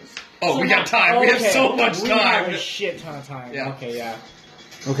 seconds. Oh, So we now- got time. We have Okay, so much We have time. a shit ton of time. Yeah. Okay, yeah.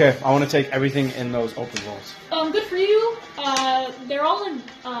 Okay, I want to take everything in those open walls. Good for you. They're all in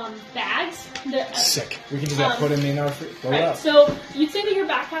bags. Sick. We can just Um, put them in our. Go Right. up. So you'd say that your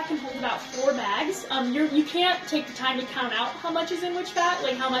backpack can hold about 4 bags. You can't take the time to count out how much is in which bag,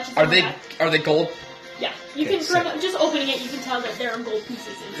 like how much is Are in they what bag. are they gold? Yeah, you Okay, can from just opening it. You can tell that there are gold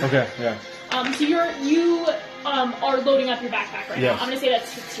pieces in there. Okay, yeah. So you are loading up your backpack right Yes. now. I'm gonna say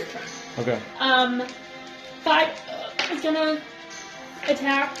that's your turn. Okay. 5 is gonna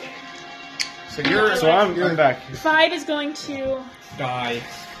attack. So you're So I'm going back. 5 is going to Die.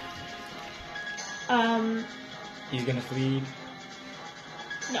 He's gonna flee.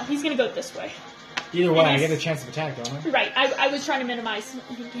 no, he's gonna go this way. Either way, I Yes. get a chance of attack, don't I? Right, I was trying to minimize him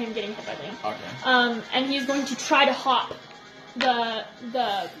getting hit by Liam. Okay. And he's going to try to hop the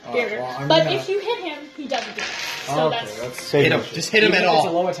barrier. well, I'm but gonna- if you hit him, he doesn't do that. So Okay, that's that's. Save hit it. him. Just hit him Even at if It's a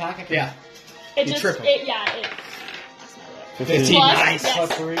all. low attack. I can. Yeah. it you just trip him. it yeah it. That's not right. 15. Plus, Nice. yes,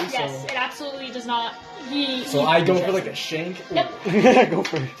 Plus 3, yes, so- it absolutely does not. So I go for like a shank. Yep. Go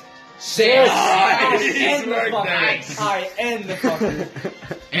for it. Yes! Nice. I end the fucker. Nice. I end the fucker.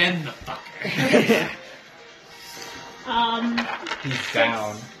 And the fucker. He's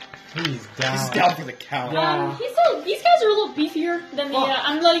down. He's down. He's down for the count. Yeah. These guys are a little beefier than the. Fuck.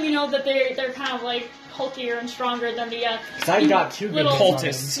 I'm letting you know that they're kind of like hulkier and stronger than the. 'Cause I got 2 good little hits on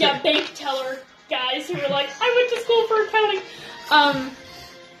cultists. him. Yeah, bank teller guys who were like, I went to school for accounting.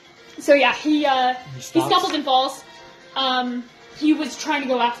 So yeah, he stops? stumbles and falls. He was trying to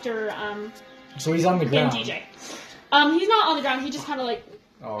go after So he's on the Dan ground. DJ. He's not on the ground. He just kind of like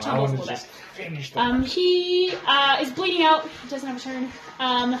Oh, I tumbles want a to little just bit. finish the. He is bleeding out. He doesn't have a turn.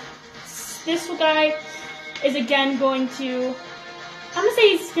 This guy is again going to. I'm gonna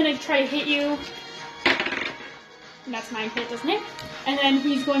say he's gonna try to hit you. And that's 9 hit, doesn't it? and then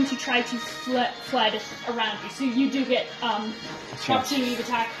he's going to try to fled around you. So you do get opportunity to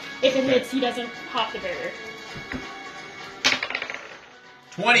attack. If it hits, he doesn't pop the barrier.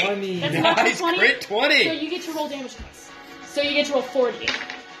 20. That's enough for Nice, 20. crit 20. So you get to roll damage twice. So you get to roll 40.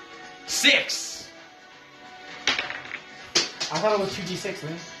 6. I thought it was 2d6,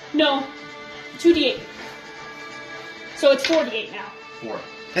 man. No, 2d8. So it's 48 now. 4.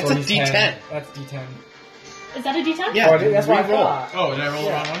 That's a 40, D10. 10. That's D10. Is that a d10? Yeah, Oh, that's what I re-roll. thought. Oh, did I roll the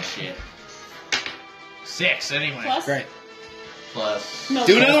Yeah. wrong one? Shit. 6 anyway. Plus? Great. Plus. No.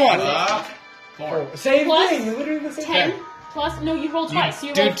 Do another one. 4. Oh, same Plus thing. Literally the same 10 thing. plus. No, you roll twice. So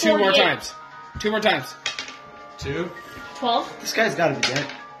you Do roll 2 more 48. times. 2 more times. 2. 12. This guy's got to be dead.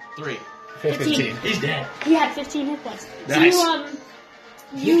 3. 15. He's dead. He had 15 hit points. So Nice.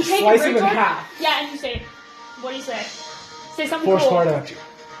 you You take slice a him in great sword. half. Yeah, and you say, what do you say? Say something For cool. Sparta.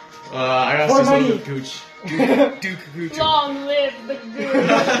 I gotta For say something money. to Gooch. Duke Kuchu. Long live the good.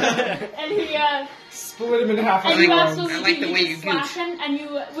 And he, Split him in half. and on you the ground. absolutely I like the you way just you slash him, and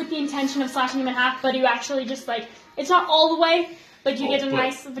you, with the intention of slashing him in half, but you actually just like, it's not all the way, but you Oh, get a but-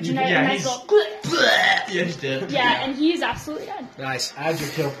 nice, but you yeah, get a nice he's- little, Yeah, he's dead. yeah, and he is absolutely dead. Nice. Add your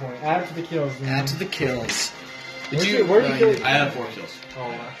kill point. Add to the kills. man. Add to the kills. Where'd you kill? I have 4 kills.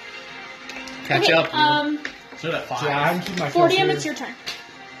 Oh, Catch Okay, up. So at 5. yeah, I'm keeping my kills 40 here. it's your turn.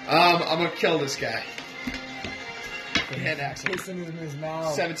 I'm gonna kill this guy. Hand axe. Place him in his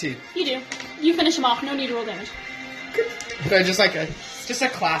mouth. 17. You do. You finish him off, no need to roll damage. So just a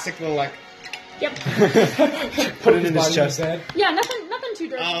classic little like. Yep. Put it in his Body chest. dead. Yeah, nothing too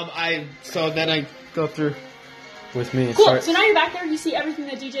dirty. So then I go through. With me. Cool. Start- So now you're back there. You see everything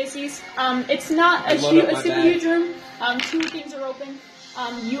that DJ sees. It's not a, load up my super bag. huge room. 2 things are open.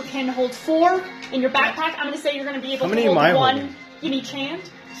 You can hold 4 in your backpack. I'm going to say you're going to be able How to many hold am I 1 holding? in each hand.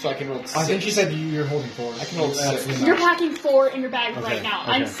 So I can roll 6. I think she said you're holding 4. I can hold That's 6. the You're amount. packing 4 in your bag Okay, right now.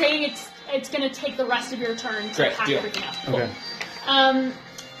 okay. I'm saying it's going to take the rest of your turn to Great, pack deal. everything up. Cool. Okay.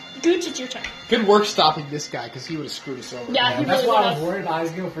 Gooch, it's your turn. Good work stopping this guy because he would have screwed us over. Yeah, he That's really why would I was have. worried. I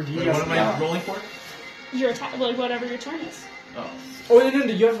was going for D. Wait, what am I rolling for? Your attack, like whatever your turn is. Oh. Oh, no,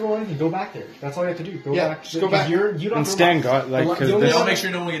 you have to roll anything. Go back there. That's all you have to do. Go Yeah, back. just go back. You don't And have to Stan watch- got, like, the 'cause only this- I'll one- make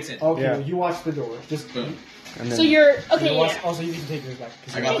sure no one gets in. Okay, Yeah. you watch the door. Just Boom. And then So you're you okay. watch, Yeah. also you can take yours back.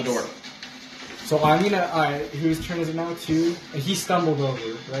 'cause I you- got the door. So I'm gonna. Whose turn is it now? 2. And he stumbled over,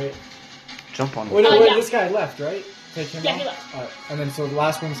 right? jump on Wait, him. wait, yeah. this guy left, right? Take him Yeah, off? he left. Alright, and then so the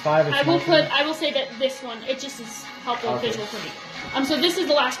last one's 5. It's I will my turn. I will say that this one, it just is helpful Okay. visual for me. So this is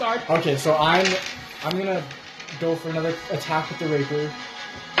the last guard. Okay, so I'm gonna go for another attack with the rapier.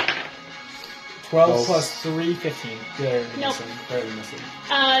 12 Close. plus 3, 15. Barely Nope. missing. Barely missing.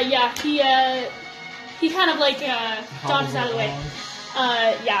 Yeah, he kind of like dodges out of the way.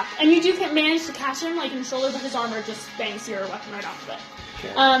 Yeah, and you do manage to catch him like in the shoulder, but his armor just bangs your weapon right off of it.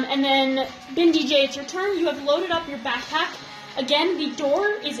 Okay. And then Ben DJ, it's your turn. You have loaded up your backpack. Again, the door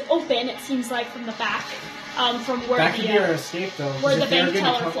is open. It seems like from the back, from where That could be our the escape, though. 'cause where if the they're bank gonna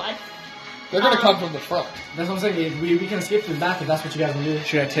teller come- fled. They're gonna come from the front. That's what I'm saying. We can escape through the back if that's what you guys want to do.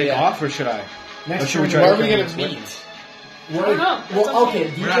 Should I take Yeah. off or should I? Next Or should we turn, try Where to are we kill gonna him meet? with I don't know. That's what I'm Well, okay.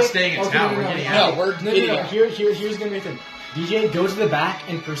 saying. DJ, We're not staying in okay, town, No, we're no, getting no. No, we're No, getting no, no. out. Here's gonna be the thing. DJ, go to the back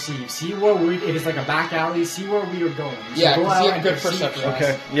and perceive. See where if it's like a back alley. See where we are going. So Yeah, go 'cause out you have and good perceive. perception.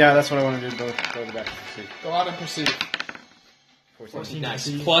 Okay. Yeah, that's what I want to do. Go to the back. See. Go out and proceed. 14, Nice.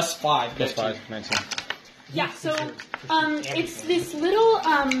 perceive. Plus 5. Plus 5, 19. Yeah, so it's this little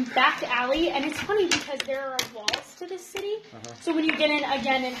back alley, and it's funny because there are walls to this city. So when you get in,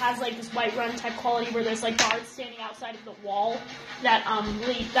 again, it has like this Whiterun type quality where there's like guards standing outside of the wall that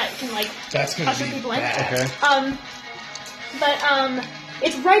that can like That's gonna usher be people in. bad. Okay. But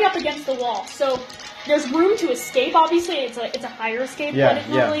it's right up against the wall, so there's room to escape. Obviously, it's a higher escape Yeah, than it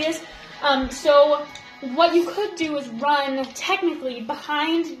normally is. So what you could do is run technically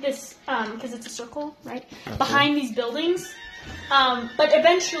behind this, because it's a circle, right? Behind these buildings. But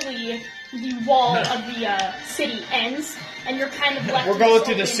eventually, the wall of the city ends, and you're kind of left. We're in going this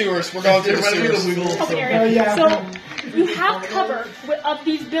through the open- sewers. We're going through the sewers. open area. Oh, yeah. So you have cover of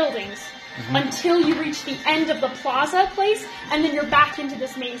these buildings until you reach the end of the plaza place, and then you're back into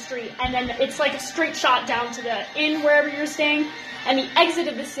this main street, and then it's like a straight shot down to the inn wherever you're staying, and the exit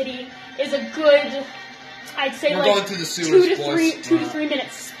of the city is a good, I'd say, We're like going through the sewers, 2 to boys. 3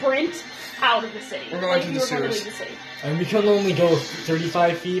 minute sprint out of the city. We're going like through you the were going to sewers. leave the city. And we can only go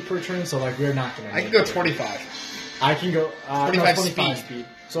 35 feet per turn, so like we're not gonna. I can make go it. 25. I can go 25 25 speed. speed.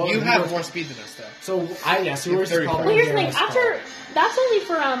 So You we have go- more speed than us, though. So sewers is 35. probably Well, here's the where thing. I After that's only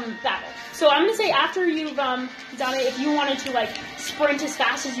for battle. So I'm gonna say after you've done it, if you wanted to like sprint as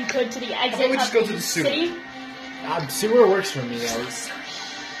fast as you could to the exit about we just of go to the the sewer? city, Sewer works for me, though.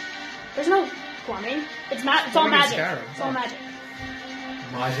 There's no plumbing. It's all Plumbing in magic. Skyrim. It's all magic.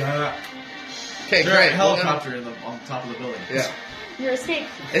 Maja. Okay, There's a great. helicopter on top of the building. Yeah. Your escape.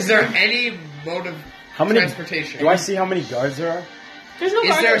 Is there any mode of How many? transportation? Do I see how many guards there are? There's no Is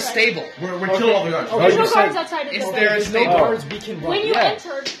guards there a outside. stable? We're killing all the guards. Okay. There's you no said- guards outside of the Is building. there a There's no stable? guards we can run. When you Yeah.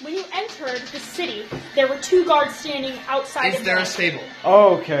 entered the city, there were 2 guards standing outside Is of there the a stable?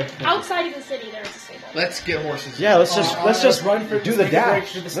 Oh, okay. outside of the city. There was a stable. Let's get horses. Yeah, let's just run for do just the make a break dash.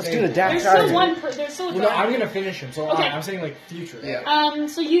 for the Let's do stable. the dash. There's out of still here. one. There's still a Well, no, guard. I'm gonna finish him. So Okay. I'm saying like future. Yeah.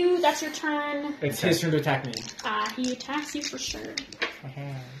 So that's your turn. It's his turn to attack me. He attacks you for sure.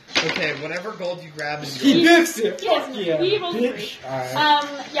 Okay, whatever gold you grab is He yours. gets it. He Fuck has- yeah, he rolls bitch. three.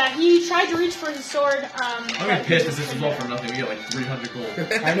 Alright. He tried to reach for his sword. I'm gonna but be pissed if he this is all for nothing. We get like 300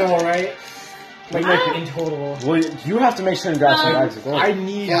 gold. I know, right? Like Ah. in total. Well, you have to make sure and grab some bags of gold. I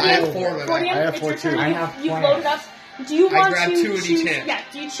need. Yeah, I have gold. 4 of them. Fordium, I have it's 4 your turn. too. I You've- have You've one. loaded up. Do you I want grab to 2 in choose? each hand. Yeah.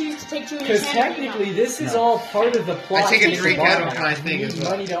 Do you choose to take 2 in each Because hand? or do you technically, not? this is all part of the plot. I take a to drink survive. out of my thing We as need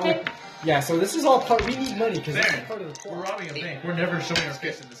well. money to Okay. Yeah, so this is all part. We need money because There. it's part of the We're plot. robbing a bank. We're never showing our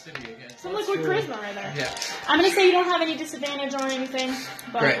face in the city again. Some liquid charisma right there. Yeah. I'm gonna say you don't have any disadvantage on anything.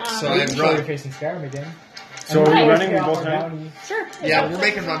 But, Great, so We I can run. show your face in Skyrim again. So And are we we running? pay We off both our running? bounty. sure. Yeah, we're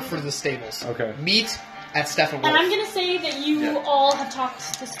making run for the stables. Okay. Meet at Stephen And I'm Wolf. gonna say that you Yeah. all have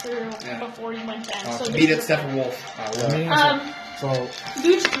talked this through Yeah. before you went in. So Meet this at is Stephen Wolf. We're meeting So, so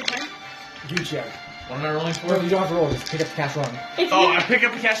Gooch, your turn. Gucci. What am I rolling Well, for? you don't have to roll. Just pick up the cash run. If Oh, you, I pick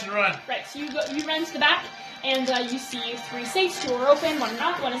up the cash and run. right, so you run to the back, and you see 3 safes. 2 are open, 1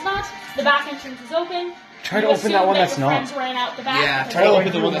 not. 1 is not. The back entrance is open. Try to You open that one assume that's your not. friends ran out the back. Yeah, and try to they-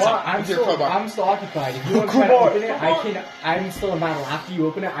 open the one that's not. I'm With your still, crowbar. I'm still occupied. If you want to try to Crowbar. open it, I can. I'm still in battle. After you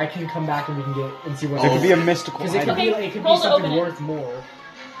open it, I can come back and we can get and see what. There could be a mystical Because it could item. be, Okay, it could roll be to something open it. worth more.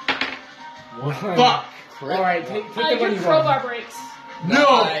 Fuck. All right, take the your money crowbar run. breaks.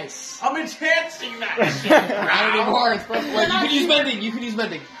 No. Nice. I'm enhancing that. Not anymore. It's broken. Wait, you can use mending. You can use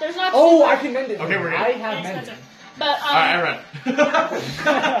mending. There's not. Oh, I can mend it. Okay, we're good. I have It's mended. expensive. But Alright, I run. grab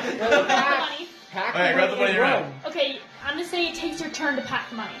the money. Pack Alright, grab the money and run. Okay, I'm gonna say it takes your turn to pack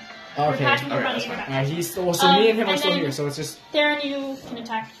the money. You're Okay. packing your Okay, money that's in your fine. back. He's still. So me and him are and still then- here. So it's just. There, and you can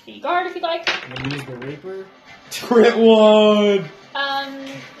attack the guard if you'd like. I'm gonna use the raper. Crit one.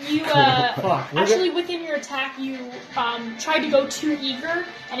 You Fuck. We're actually within your attack, you tried to go too eager,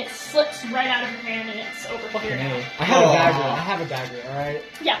 and it slips right out of your hand, and it's over here. Hey, now. I have Oh. a dagger. I have a dagger. All right.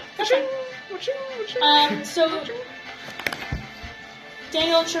 Yeah, that's fine. So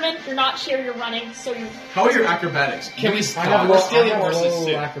Daniel and Sherman, you're not here. You're running, so you. How are your acrobatics? Can we I stop? have We're low, stealing I have horses low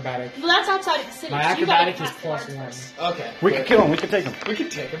too. acrobatic. Well, that's outside of the city. My so you gotta acrobatic is pass the guards +1. first. Okay. We could kill him. We could take him. We can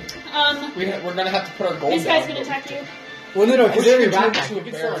take him. This We're gonna have to put our gold guy's down. gonna attack you. Well, no, because they're in your Turn backpack. into a You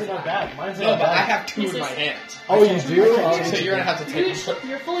can bear. still take our bag. Mine's No, but I have 2 This in my is- hand. Oh, you do? So you're gonna have to take Gooch, them.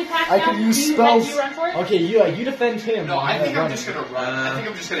 you're fully packed I now. can use Do you, spells. do you run for it? Okay, you defend him. No, I think I'm run. just gonna run. I think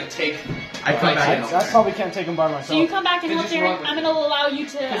I'm just gonna take. I come back in. I probably can't take him by myself. So you come back and Then help just Darren. run with I'm me. gonna allow you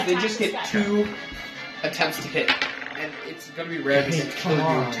to Because attack they just this get guy. 2 attempts to hit, and it's gonna be rare to Hey, kill come you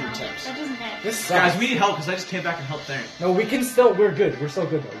on. in 2 attempts. That doesn't hit. This Guys, sucks. we need help because I just came back and helped Theron. No, we can still. We're good. We're still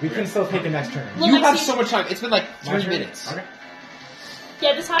good though. We can still take the next turn. Well, You let's have see. so much time. It's been like My 3 turn? minutes. Okay.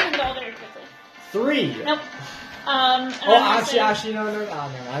 Yeah, this happened all very quickly. 3. Nope. And Oh, I'm gonna actually, say, no. Oh, no.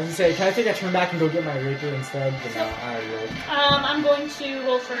 I was gonna say, can I take a turn back and go get my rapier instead? But no, I rolled. I'm going to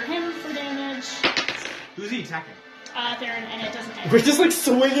roll for him for damage. Who's he attacking? Theron, and it doesn't hit. We're just like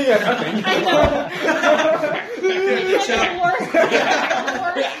swinging at nothing. I know. It's the worst, the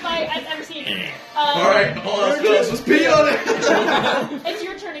worst fight I've ever seen. Alright, let's pee on it! It's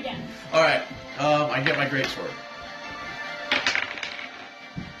your turn again. Alright, I get my greatsword.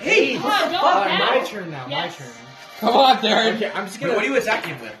 Hey, Come what on, the go fuck? now. My turn now. Yes. My turn. Come on, Darren. Okay, I'm just Wait, gonna. what are you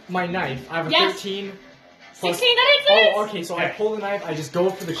attacking with? My knife. I have a Yes. 13. plus- 16, that hits it! Oh, okay. So I Okay. pull the knife. I just go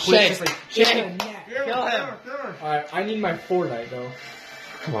for the quick, Shank. just like Shank. in the neck. Kill him. Alright, I need my 4 die though.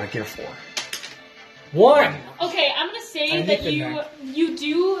 Come on, get a 4. 1. Okay, I'm gonna say I that hit the you neck. you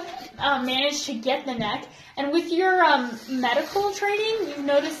do manage to get the neck, and with your medical training, you've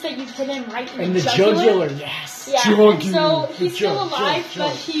noticed that you've hit him right in And the jugular. jugular, yes. Yeah, Jugular. and so The he's still jug, alive, jug,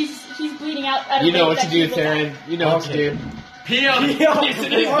 but jug. he's bleeding out. At a You know rate what to that do, he will die. Theron. You know what to Okay. do. Pee on it! Yo, Piss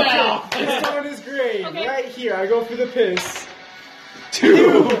in his mouth. It's on his grave. Okay. Right here. I go for the piss. 2.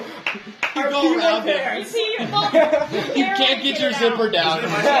 You go around there. You see, well, You can't get your zipper down.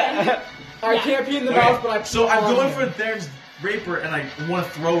 I can't pee in the mouth, but I So I'm on going him. for Theron's raper and I want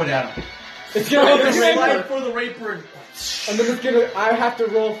to throw it at him. It's gonna I'm be gonna the slide raper. for the raper. And then it's gonna. I have to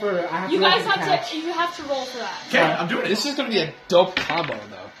roll for. I have You to roll guys for the catch. have to roll for that. Okay, I'm doing it. This is gonna be a dope combo,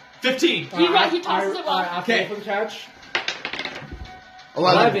 though. 15. He tosses it well. I'll Okay. pay for the catch.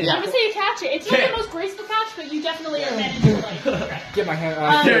 11. I'm Yeah. gonna say you catch it. It's not the most graceful catch, but you definitely are managing to like. Get my hand.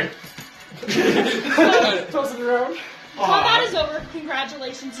 Karen. Toss it around. Combat is over.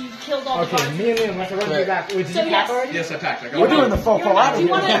 Congratulations, you killed all the Okay, guards. me and Liam, let's run you back. Wait, did So you pack yes. already? Yes, I packed. I got We're one. doing the faux You're pas. not- do you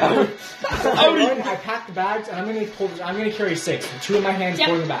wanna- I packed the bags, and I'm gonna carry 6. 2 in my hands, Yep.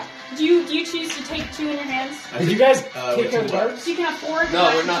 4 in the back. Do you choose to take 2 in your hands? Did you guys wait, take care of the 2 what? guards? So you can have 4. No,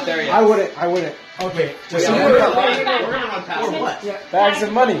 we're not there yet. I wouldn't. Okay. Wait, so we're we're gonna gonna run past Or it. what? Yeah. Bags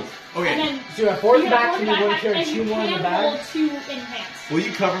of money. And Okay. then So you have 4 in you the have back, 4 and in you're the going to backpack, carry and 2 you more in the can bag. hold 2 in hands. Will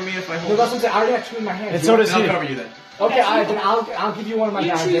you cover me if I hold? No, that's what I'm saying. I already have 2 in my hands. And so does Then I'll he. cover you then. Okay, Okay, so alright, then I'll give you one of my you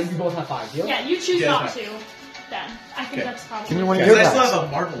bags, choose- then we both have 5. Deal? Yeah, you choose Yeah, not that's to. Then I think Okay. that's probably. Give me one of Because your I still bags. have a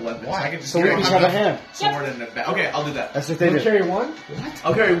marble weapon. Why? I can just So we carry each my have a hand. sword in the bag. Okay, I'll do that. That's what You they do. carry 1?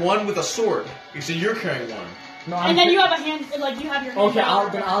 I'll carry one with a sword. So you're carrying one. No, And then you have a hand, like you have your. Hand Okay,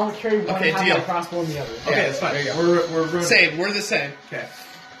 out. I'll carry 1 Okay, and have deal. my crossbow in the other. Okay, that's fine. there you go. We're ruining. Same. We're the same. Okay.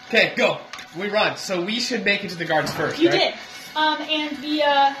 Okay, go. We run. So we should make it to the guards first. You right? did. And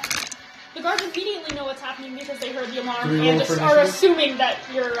the guards immediately know what's happening because they heard the alarm Do we roll and for are initiative? assuming that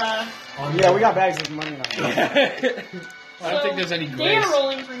you're. Yeah, we got bags of money now. I don't think there's any They grace. are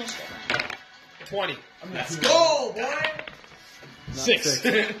rolling for initiative. 20. Let's go, boy. 6.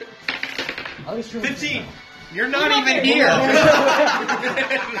 At least you're 15. You're not You're not even there.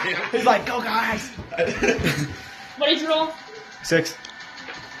 here. He's like, go guys. What did you roll? 6.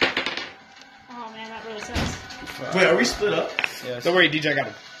 Oh man, that really sucks. Wait, are we split up? Yes. Don't worry, DJ got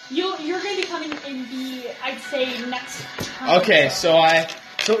him. You're going to be coming in the, I'd say, next turn. Okay, so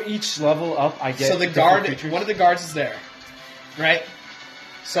So each level up, I get. so the different guard, creatures? one of the guards is there, right?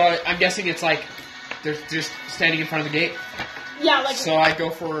 So I'm guessing it's like they're just standing in front of the gate. Yeah, like So I go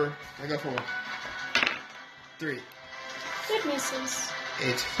for 3, it misses.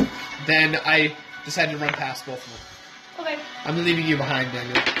 8. Then I decide to run past both of them. Okay, I'm leaving you behind,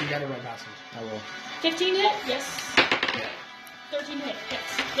 Daniel. You gotta run past me. I will. 15 hit, yes. Yeah. 13 hit, yes.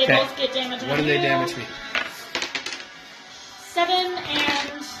 They Okay. both get damage. What do they damage me? 7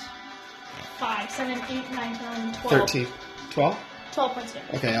 and 5. 7, 8, 9, 10, 12. 13. 12? 12 points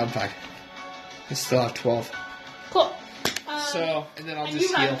damage. Okay, I'm fine. I still have 12. Cool. So, and then I'll and just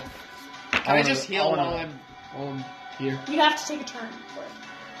you run. heal. Can I just heal while I'm here? You have to take a turn for it.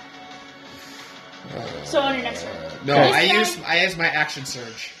 So on your next turn. No, This I guy- use my action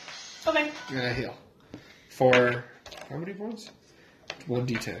surge. Okay. I'm gonna heal. For how many points?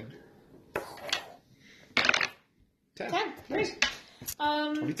 1d10. 10. 10. Great.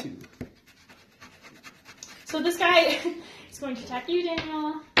 22. So this guy is going to attack you,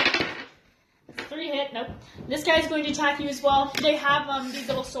 Daniel. 3 hit. Nope. This guy is going to attack you as well. They have these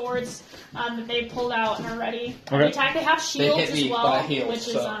little swords that they pulled out and are ready. Okay. They attack. They have shields hit me, as well, but I healed, which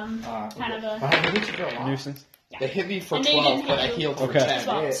is so, kind of a we need to go off. Nuisance. They hit me for And they 12, didn't but I hit you. healed for Okay. 10. as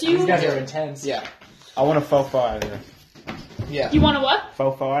well. Yeah, So these you, guys are intense. Yeah. I want a faux pas out of here. Yeah. you want to what?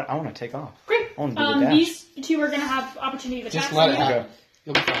 Faux pas. I want to take off. Great. I wanna do the dash. These two are going to have opportunity of attack. Just let it So happen. Okay.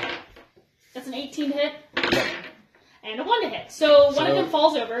 You'll be fine. That's an 18 to hit. And a 1 to hit. So one of So- them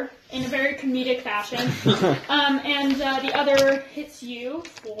falls over in a very comedic fashion. And the other hits you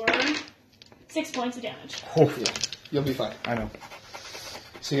for 6 points of damage. You'll be fine. I know.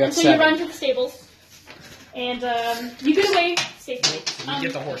 So you got And so 7. you run to the stables. And you get away safely. You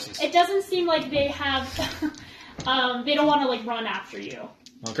get the horses. It doesn't seem like they have... they don't want to like run after you.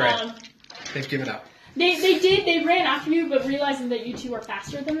 Great. They've given up. They ran after you, but realizing that you two are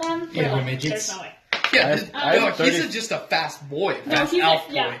faster than them, they're Yeah, like, midgets. there's no way. Yeah, I have no, he's 30. just a fast boy. No, Fast he's elf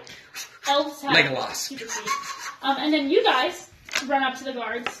yeah. boy. Elves have Legolas. super speed. And then you guys run up to the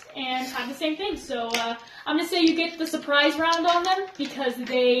guards and have the same thing. So I'm gonna say you get the surprise round on them because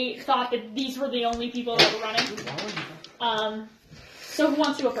they thought that these were the only people that were running. So who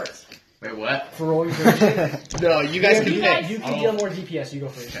wants to go first? Wait, what? For rolling for initiative. No, you guys You can guys- pick. You can deal more DPS, you go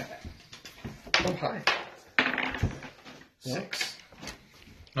first. Oh, hi. 6.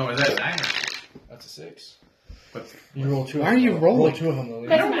 No, is that 9? That's a 6. But, You roll 2 Why are you rolling? Roll 2 of them, Lily.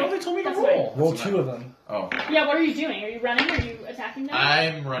 That's don't know, mine. they told me to That's roll. mine. Roll That's 2 of them. Oh. Yeah, what are you doing? Are you running? Are you attacking them?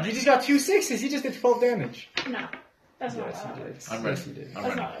 I'm running. You just got 2 6s, you just did 12 damage. No. That's not how that works. I'm Yes, running. you did. I'm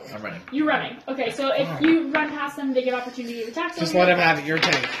That's running. not it. I'm running. You're running. Okay, so if you run past them, they get opportunity to attack them. Just let him have it. Your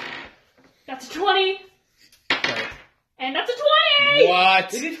tank. That's a 20. Okay. And that's a 20! What?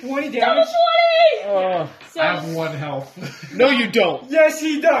 They did 20 Double damage? 20! So, I have 1 health. No, you don't. Yes,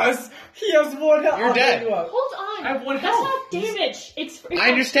 he does! He has 1 health. You're I'll dead. back you up. hold on. I have 1 That's health. not damage. It's I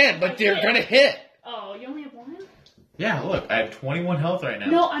understand, but they're gonna hit. Oh, you only have 1? Yeah, look, I have 21 health right now.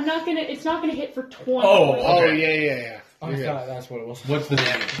 No, I'm not gonna. It's not gonna hit for 20. Oh, Oh, okay. yeah. Oh, I thought that's what it was. What's the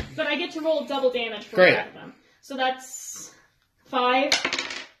damage? But I get to roll double damage for Great. attack of them. So that's 5,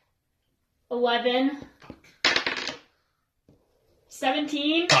 11,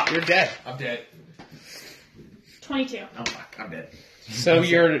 17, You're dead. I'm dead. 22. Oh fuck, I'm dead. So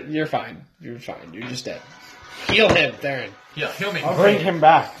you're fine. You're fine. You're just dead. Heal him, Theron. Yeah, heal me. Bring him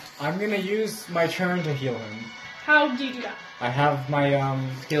back. I'm gonna use my turn to heal him. How do you do that? I have my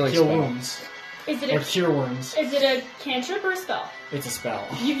Healing heal spell. wounds Is it or a cure wounds. cantrip or a spell? It's a spell.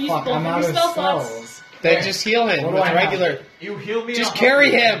 You've used Fuck, both I'm of out your of spell slots. spells. Then just heal him What do with I have? regular. You heal me. Just I'll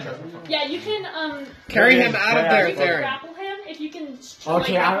carry help him. you. Yeah, you can Carry him out of Yeah, there, you can Theron. grapple him if you can.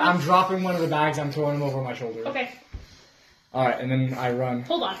 Okay, like, I'm dropping one of the bags. I'm throwing him over my shoulder. Okay, All right, and then I run.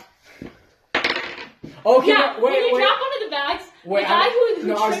 hold on. Okay, Yeah, no, when you wait. drop one of the bags, Wait, the guy who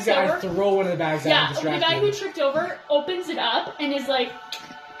no, I was tripped gonna say, I over. throw one of the bags Yeah, out and the distract guy him. who tripped over opens it up and is like,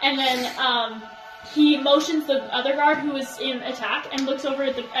 and then he motions the other guard who is in attack and looks over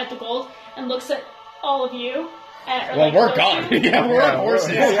at the gold and looks at all of you. Well, we're gone. Yeah, we're on horses.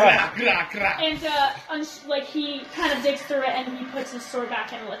 Yeah. And like he kind of digs through it and he puts his sword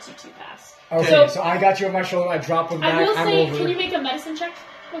back and lets you two pass. Okay, So- so I got you on my shoulder. I drop one I back. will I'm say, over. can you make a medicine check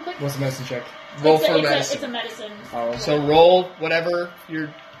real quick? What's the medicine check? Roll it's for it's medicine. it's a medicine. Oh, So roll whatever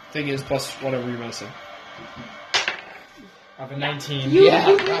your thing is plus whatever your medicine. I have a 19. You Yeah,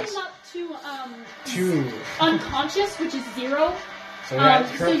 bring nice. him up to 2. unconscious, which is 0. So yeah,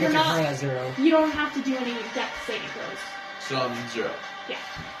 so current you're picture not- current at 0. You don't have to do any death saving throws. So I'm 0.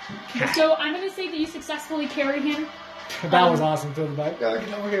 So I'm gonna say that you successfully carry him. That was awesome. Throw the back.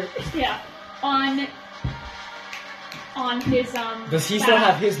 Get over here. Yeah, on his Does he still back.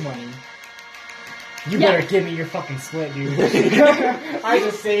 have his money? You Yeah. better give me your fucking split, dude. I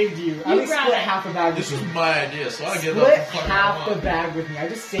just saved you. I You just grab split it. half the bag This with was you. my idea, so I give Split up. half the bag with me. I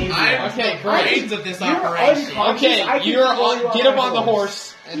just saved you. I'm Okay, the great. brains of this You're operation. unconscious. Okay, I can you're roll you on. Get him my on the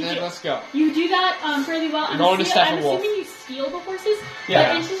horse, and You then do. let's go. You do that fairly well. I'm, Going to I'm Steppenwolf. assuming you steal the horses. Yeah.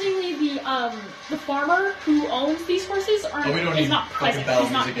 But interestingly, the farmer who owns these horses Oh, we don't is need not fucking present. battle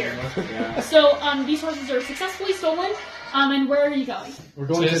He's not music here. anymore. Yeah. So these horses are successfully stolen. And where are you going? We're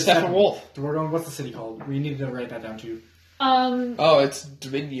going To to Steppenwolf. We're going. What's the city called? We need to write that down too. Oh, it's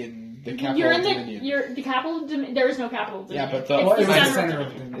Dominion, the capital You're of in the Dominion. you're the capital. There is no capital. Yeah, Dominion. but the- It's Well, the it was the center. center of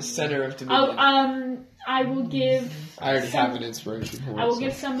of Dominion. The center of Dominion. I will give. I already have an inspiration for it. I will so-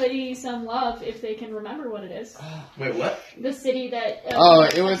 give somebody some love if they can remember what it is. Wait, what? The city that. Oh,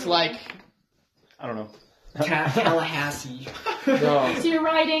 it was like I don't know. Tallahassee. no. So you're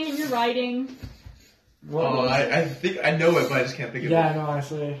riding and you're riding. Oh, I think I know it, but I just can't think of Yeah, it. no,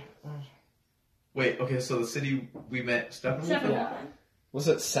 honestly. Wait, okay, so the city we met Steppenwolf in? Steppenwolf. Was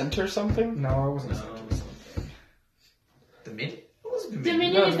it center something? No, it wasn't. Dominion? What was Dominion?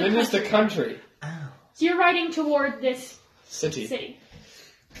 Dominion No, is the Dominion's the country. country. So you're riding toward this City. city.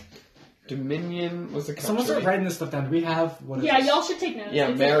 Dominion was the country. Someone start writing this stuff down. Do we have what is Yeah, this? y'all should take notes. Yeah,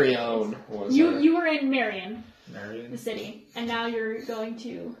 It's- Marion was You were in Marion, Marion. the city, and now you're going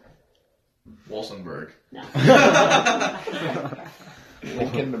to Walsenburg. no.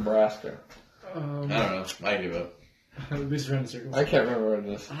 Lincoln, Nebraska. I don't know. I give up. We just ran in circles. I can't remember what it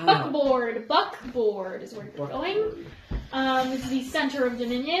is. Buckboard. Buckboard is where you're going. This is the center of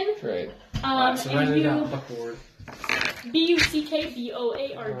Dominion. Great. So And write it down. you Buckboard. Buckboard.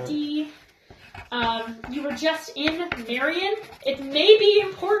 You were just in Marion. It may be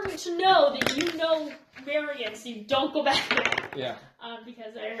important to know that you know Marion, so you don't go back there. Yeah.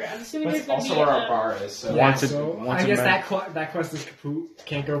 Because I'm assuming That's there's going to also be where a, our bar is. So Yeah, once it, so once I guess it that quest is kaput.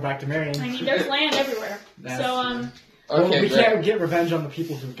 Can't go back to Marion. I mean, there's land everywhere. That's So, true. Oh, Well, Okay, we great. can't get revenge on the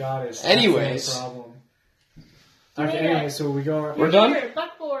people who got us. That's the Anyways. problem. Okay, Yeah. anyway, so we go. We're done? Here,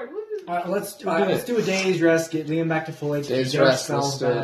 Buckboard. Woo. Let's do a day's rest. Get Liam back to full HP. Day's get our rest, spells let's do it. back.